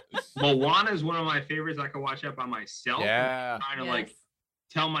 Fantastic. Moana is one of my favorites. I can watch that by myself. Yeah. I'm trying to like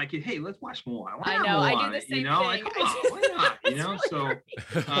tell my kid, hey, let's watch Moana. I know. Moana? I do the same thing. Like, come on, why not?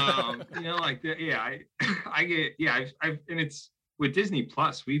 Really like that. Yeah, I get. Yeah, I've and it's with Disney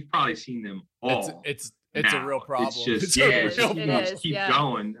Plus. We've probably seen them all. It's a real problem. It's just keep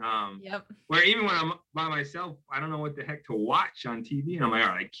going. Where even when I'm by myself, I don't know what the heck to watch on TV, and I'm like,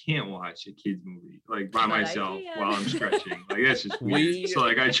 all right, I can't watch a kids movie like by myself while I'm stretching. Like that's just weird. So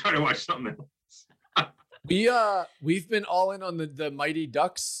like I try to watch something else. We've been all in on the Mighty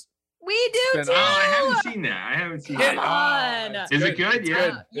Ducks. We do too. I haven't seen that. Come on. Is it good?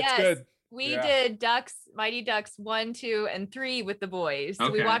 Yeah. Yes. It's good. We did Mighty Ducks 1, 2, and 3 with the boys.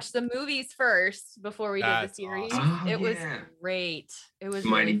 So we watched the movies first before we did the series. Awesome. It was great. It was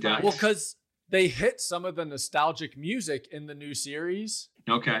Mighty really Ducks. fun. Well, because they hit some of the nostalgic music in the new series.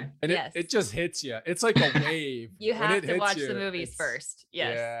 Okay. And it just hits you. It's like a wave. You have to watch the movies first.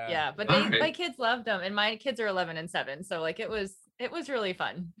 Yes. Yeah. But my kids loved them, and my kids are 11 and 7. So like it was really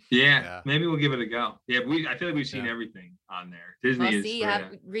fun. Yeah. Maybe we'll give it a go. Yeah. I feel like we've seen everything on there.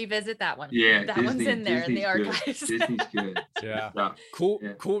 Disney revisit that one. Yeah. That one's in there in the archives. Disney's good. Yeah.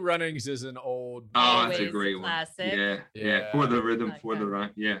 Cool Runnings is an old. Oh, that's a great classic. one. Yeah. For the rhythm, for the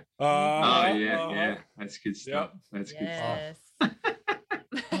run. Yeah. Yeah. That's good stuff. That's good stuff.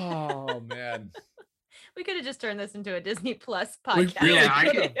 Oh man. We could have just turned this into a Disney Plus podcast.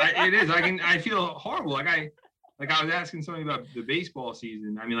 It is. I feel horrible. I was asking somebing about the baseball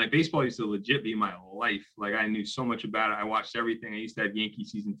season. I mean, like baseball used to legit be my life. Like I knew so much about it. I watched everything. I used to have Yankee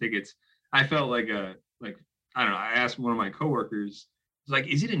season tickets. I felt like I don't know. I asked one of my coworkers, I was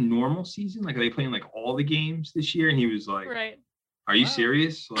like, is it a normal season? Like, are they playing like all the games this year? And he was like, right. Are you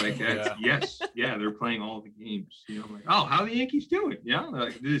serious? Like, yes, yeah, they're playing all the games. You know, I'm like, oh, how are the Yankees doing? Yeah,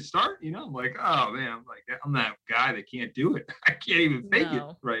 like, did it start? You know, I'm like, oh man, I'm that guy that can't do it. I can't even fake it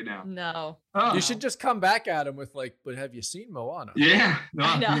right now. No. Oh. You should just come back at him with like, but have you seen Moana? Yeah, no,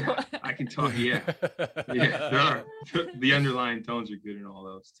 yeah, I can talk. Yeah, yeah. The underlying tones are good in all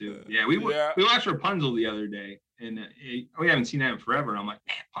those too. Yeah, we watched Rapunzel the other day. And we haven't seen that in forever. And I'm like,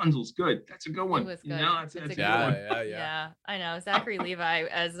 man, Rapunzel's good. That's a good one. It was good. You know, that's a good one. Yeah, I know. Zachary Levi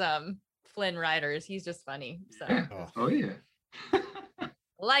as Flynn Riders. He's just funny. So. Oh yeah.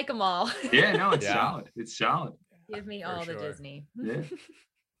 Like them all. Yeah, no, it's solid. It's solid. Give me all the Disney. Yeah.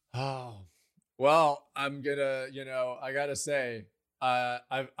 Oh, well, I'm gonna, I gotta say,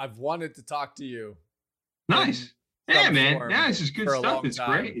 I've wanted to talk to you. Nice. Yeah, man. Yeah, this is good stuff. It's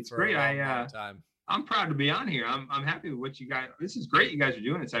great. It's great. I'm proud to be on here. I'm happy with what you guys. This is great. You guys are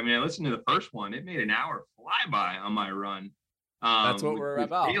doing this. I mean, I listened to the first one. It made an hour fly by on my run. That's what we're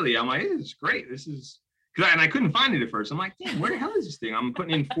about. Haley, I'm like, this is great. This is because I couldn't find it at first. I'm like, damn, where the hell is this thing? I'm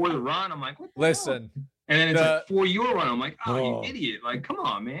putting in for the run. I'm like, what? Listen. And then it's like for your run. I'm like, oh, you idiot! Like, come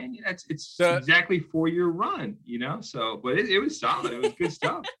on, man. It's exactly for your run. So, but it was solid. It was good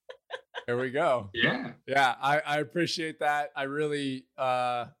stuff. There we go. Yeah. Yeah. I appreciate that. I really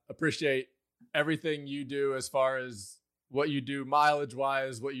appreciate everything you do as far as what you do mileage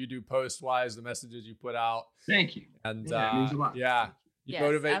wise, what you do post wise, the messages you put out. Thank you. And it means a lot. You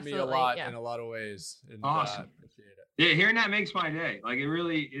motivate me a lot in a lot of ways. And, awesome. Appreciate it. Yeah, hearing that makes my day. Like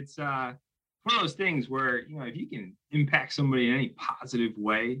it's one of those things where, if you can impact somebody in any positive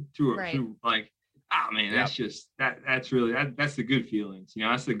way through like, oh man, that's just that's really that's the good feelings.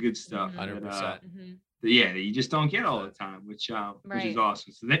 That's the good stuff. 100%. That you just don't get all the time, which is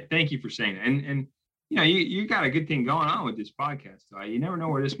awesome. So thank you for saying it. And you got a good thing going on with this podcast. You never know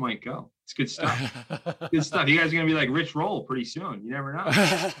where this might go. It's good stuff. Good stuff. You guys are gonna be like Rich Roll pretty soon. You never know.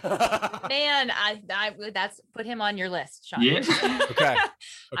 Man, I that's put him on your list, Sean. Yeah. Okay.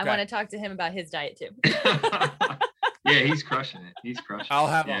 I want to talk to him about his diet too. Yeah, he's crushing it. I'll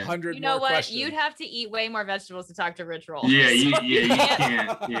have 100 You know more what? questions. You'd have to eat way more vegetables to talk to Rich Roll. Yeah, you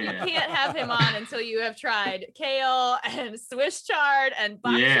can't. You can't have him on until you have tried kale and Swiss chard and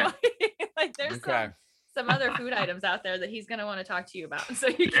bok choy. Like there's some other food items out there that he's going to want to talk to you about. So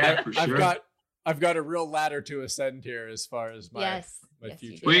you can. For sure. I've got a real ladder to ascend here as far as my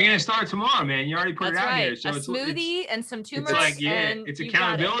future. Well, you're going to start tomorrow, man. You already put it out here. So a smoothie and some turmeric. It's like, it's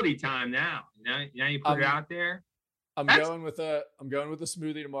accountability time now. You put it out there. I'm going with a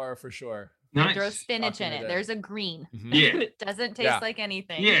smoothie tomorrow for sure. Nice. Throw spinach in it. There's a green. Mm-hmm. Yeah. It doesn't taste like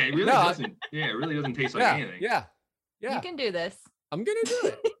anything. Yeah, it really doesn't. Yeah, it really doesn't taste like anything. Yeah. You can do this. I'm gonna do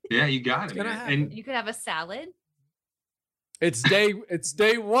it. Yeah, you got it. And you could have a salad. It's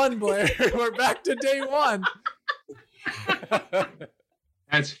day one, Blair. We're back to day one.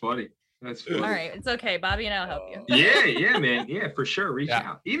 That's funny. All right, it's okay. Bobby and I'll help you. Yeah, man. Yeah, for sure. Reach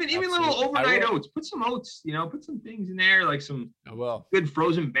out. Even little overnight oats. Put some oats. Put some things in there, like some good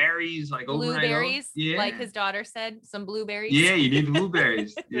frozen berries, like blueberries. Yeah, like his daughter said, some blueberries. Yeah, you need the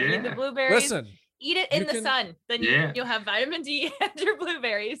blueberries. You need the blueberries. Listen, eat it in the sun. Then you'll have vitamin D and your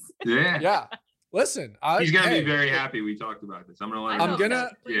blueberries. Yeah. Listen, he's gonna be very happy we talked about this. I'm gonna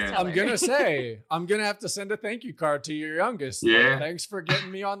say I'm gonna have to send a thank you card to your youngest. Yeah. Thanks for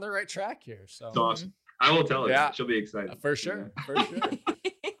getting me on the right track here. So it's awesome. I will tell her. Yeah. She'll be excited. For sure.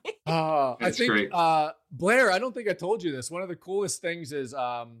 I think great. Blair, I don't think I told you this. One of the coolest things is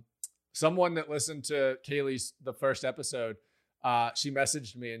someone that listened to Kaylee's the first episode. She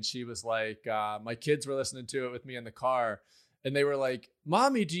messaged me and she was like, my kids were listening to it with me in the car. And they were like,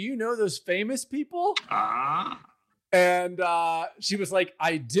 Mommy, do you know those famous people? And she was like,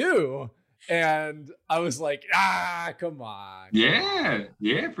 I do. And I was like, come on. Yeah,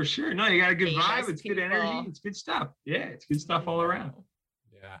 for sure. No, you got a good vibe. It's good energy. It's good stuff. Yeah, it's good stuff all around.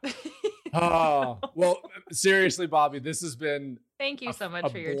 Yeah. Oh, well, seriously, Bobby, this has been Thank you so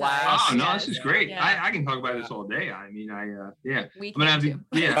much for your time. Oh, no, this is great. Yeah. I can talk about this all day. I mean, I'm gonna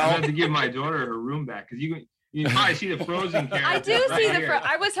have to give my daughter her room back because you can probably see the frozen carrots. I do see the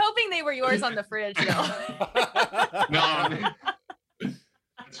I was hoping they were yours on the fridge, though. No,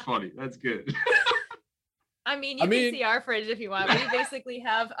 that's funny. That's good. I mean, you can see our fridge if you want. We basically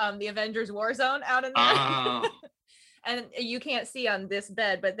have the Avengers Warzone out in there. And you can't see on this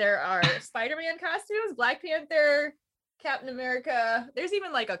bed, but there are Spider-Man costumes, Black Panther, Captain America. There's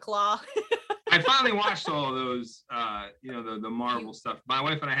even like a claw. I finally watched all of those, the Marvel stuff. My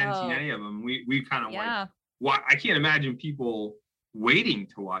wife and I hadn't seen any of them. We kind of I can't imagine people waiting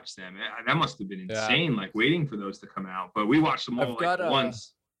to watch them. That must have been insane, like waiting for those to come out. But we watched them all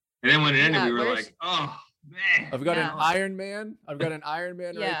once. And then when it ended, we were like, oh, Man. I've got an Iron Man. I've got an Iron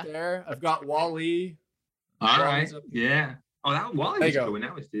Man right there. I've got Wall-E. All right. Yeah. Oh, that Wall-E was good when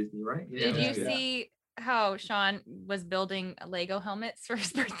that was Disney, right? Yeah. Did you see how Sean was building Lego helmets for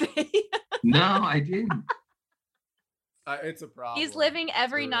his birthday? No, I didn't. It's a problem. He's living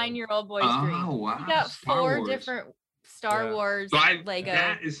every 9-year-old boy's dream. Oh, wow. He got four different Star Wars Lego.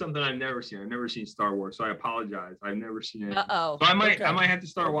 That is something I've never seen. I've never seen Star Wars, so I apologize. I've never seen it. Uh-oh. So I might have to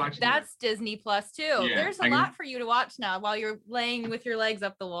start watching. That's Disney Plus too. Yeah, there's a lot for you to watch now while you're laying with your legs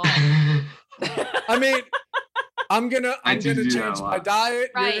up the wall. I mean, I'm gonna change my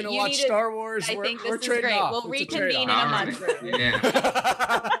diet. Right. You're gonna watch Star Wars. I think this is great. We'll reconvene in a month.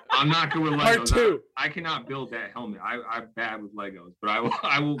 Yeah. I'm not good with Legos. Part 2. I cannot build that helmet. I'm bad with Legos, but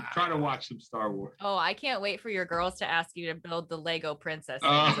I will try to watch some Star Wars. Oh, I can't wait for your girls to ask you to build the Lego princess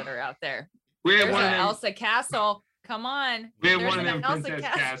that are out there. We have one of them, Elsa Castle. Come on. We have one of them princess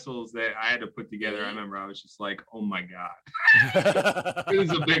castles that I had to put together. I remember I was just like, oh my God. It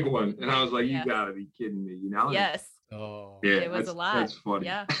was a big one. And I was like, you gotta be kidding me, you know? Yes. Oh, yeah, it was a lot. That's funny.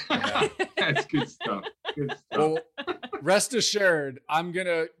 Yeah. That's good stuff. Good stuff. Well, rest assured, I'm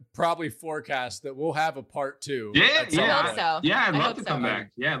gonna probably forecast that we'll have a part 2. I'd love to come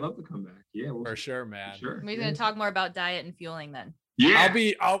back. Yeah, I'd love to come back. Yeah, for sure, man. Sure. We're gonna talk more about diet and fueling then. Yeah,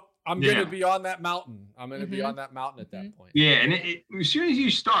 I'm gonna be on that mountain. I'm gonna be on that mountain at that point. Yeah, and as soon as you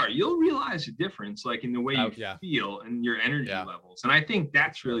start, you'll realize the difference, like in the way you feel and your energy levels. And I think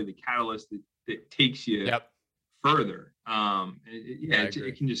that's really the catalyst that takes you further.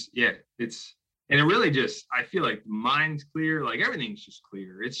 It can just and it really just, I feel like the mind's clear, like everything's just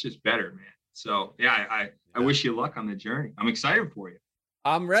clear. It's just better, man. So I wish you luck on the journey. I'm excited for you.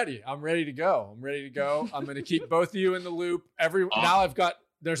 I'm ready. I'm ready to go. I'm going to keep both of you in the loop. Now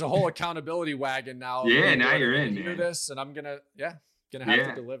there's a whole accountability wagon now. Yeah, now you're in, man. This, and I'm gonna have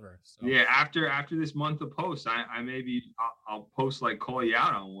to deliver. So. Yeah, after this month of posts, I'll post, like, call you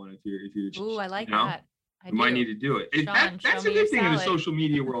out on one if you're. Ooh, I like that. You might need to do it. That's a good thing in the social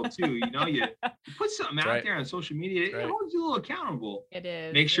media world too. You know, you put something out there on social media, it holds you a little accountable. It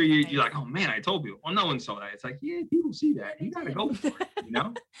is. Make sure you're like, oh man, I told people. Well, no one saw that. It's like, yeah, people see that. You gotta go for it. You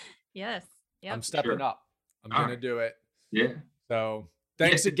know. Yes. Yep. I'm stepping up. I'm gonna do it. Yeah. So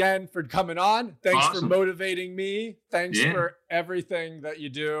thanks again for coming on. Thanks for motivating me. Thanks for everything that you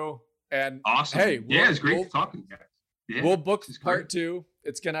do. And hey, it's great talking to you guys. Yeah, we'll book part 2.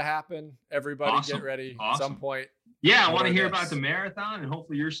 It's gonna happen. Everybody get ready at some point. Yeah, I want to hear about the marathon, and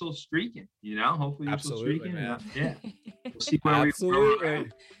hopefully you're still streaking. You know, hopefully you're still streaking. Man. Yeah, we'll see where we go.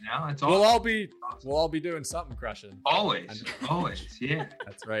 It's we'll all be doing something crushing. Always. Yeah,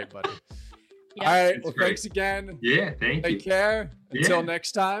 that's right, buddy. All right. Well, thanks again. Yeah, thank you. Take care. Until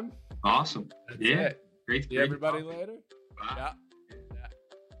next time. Awesome. That's it. Great. See everybody later. Bye. Yeah.